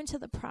bring you into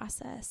the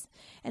process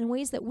and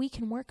ways that we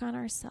can work on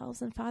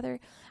ourselves. And Father,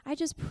 I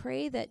just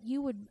pray that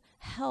you would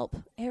help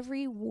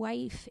every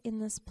wife in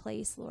this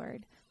place,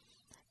 Lord,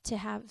 to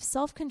have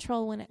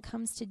self-control when it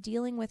comes to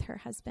dealing with her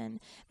husband.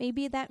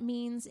 Maybe that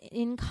means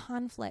in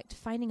conflict,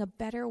 finding a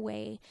better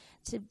way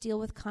to deal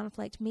with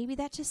conflict. Maybe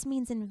that just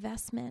means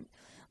investment.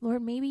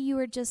 Lord, maybe you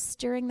are just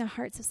stirring the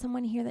hearts of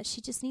someone here that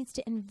she just needs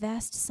to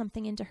invest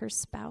something into her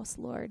spouse,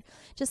 Lord.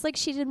 Just like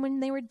she did when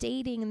they were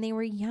dating and they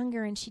were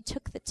younger and she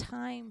took the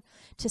time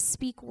to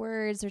speak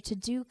words or to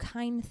do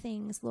kind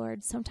things,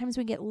 Lord. Sometimes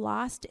we get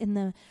lost in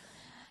the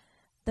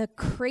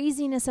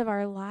craziness of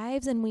our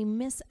lives and we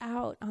miss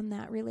out on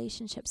that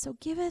relationship. So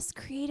give us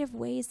creative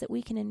ways that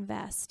we can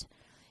invest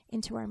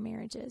into our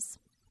marriages.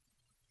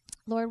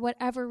 Lord,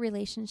 whatever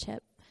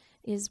relationship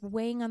is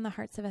weighing on the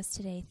hearts of us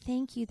today,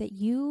 thank you that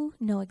you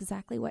know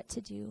exactly what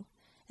to do.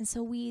 And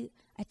so we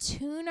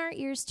attune our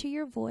ears to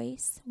your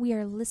voice. We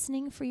are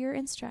listening for your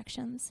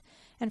instructions.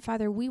 And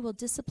Father, we will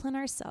discipline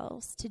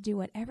ourselves to do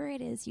whatever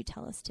it is you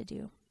tell us to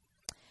do.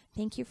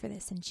 Thank you for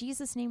this. In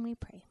Jesus' name we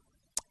pray.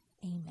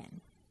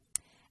 Amen.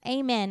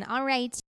 Amen. All right.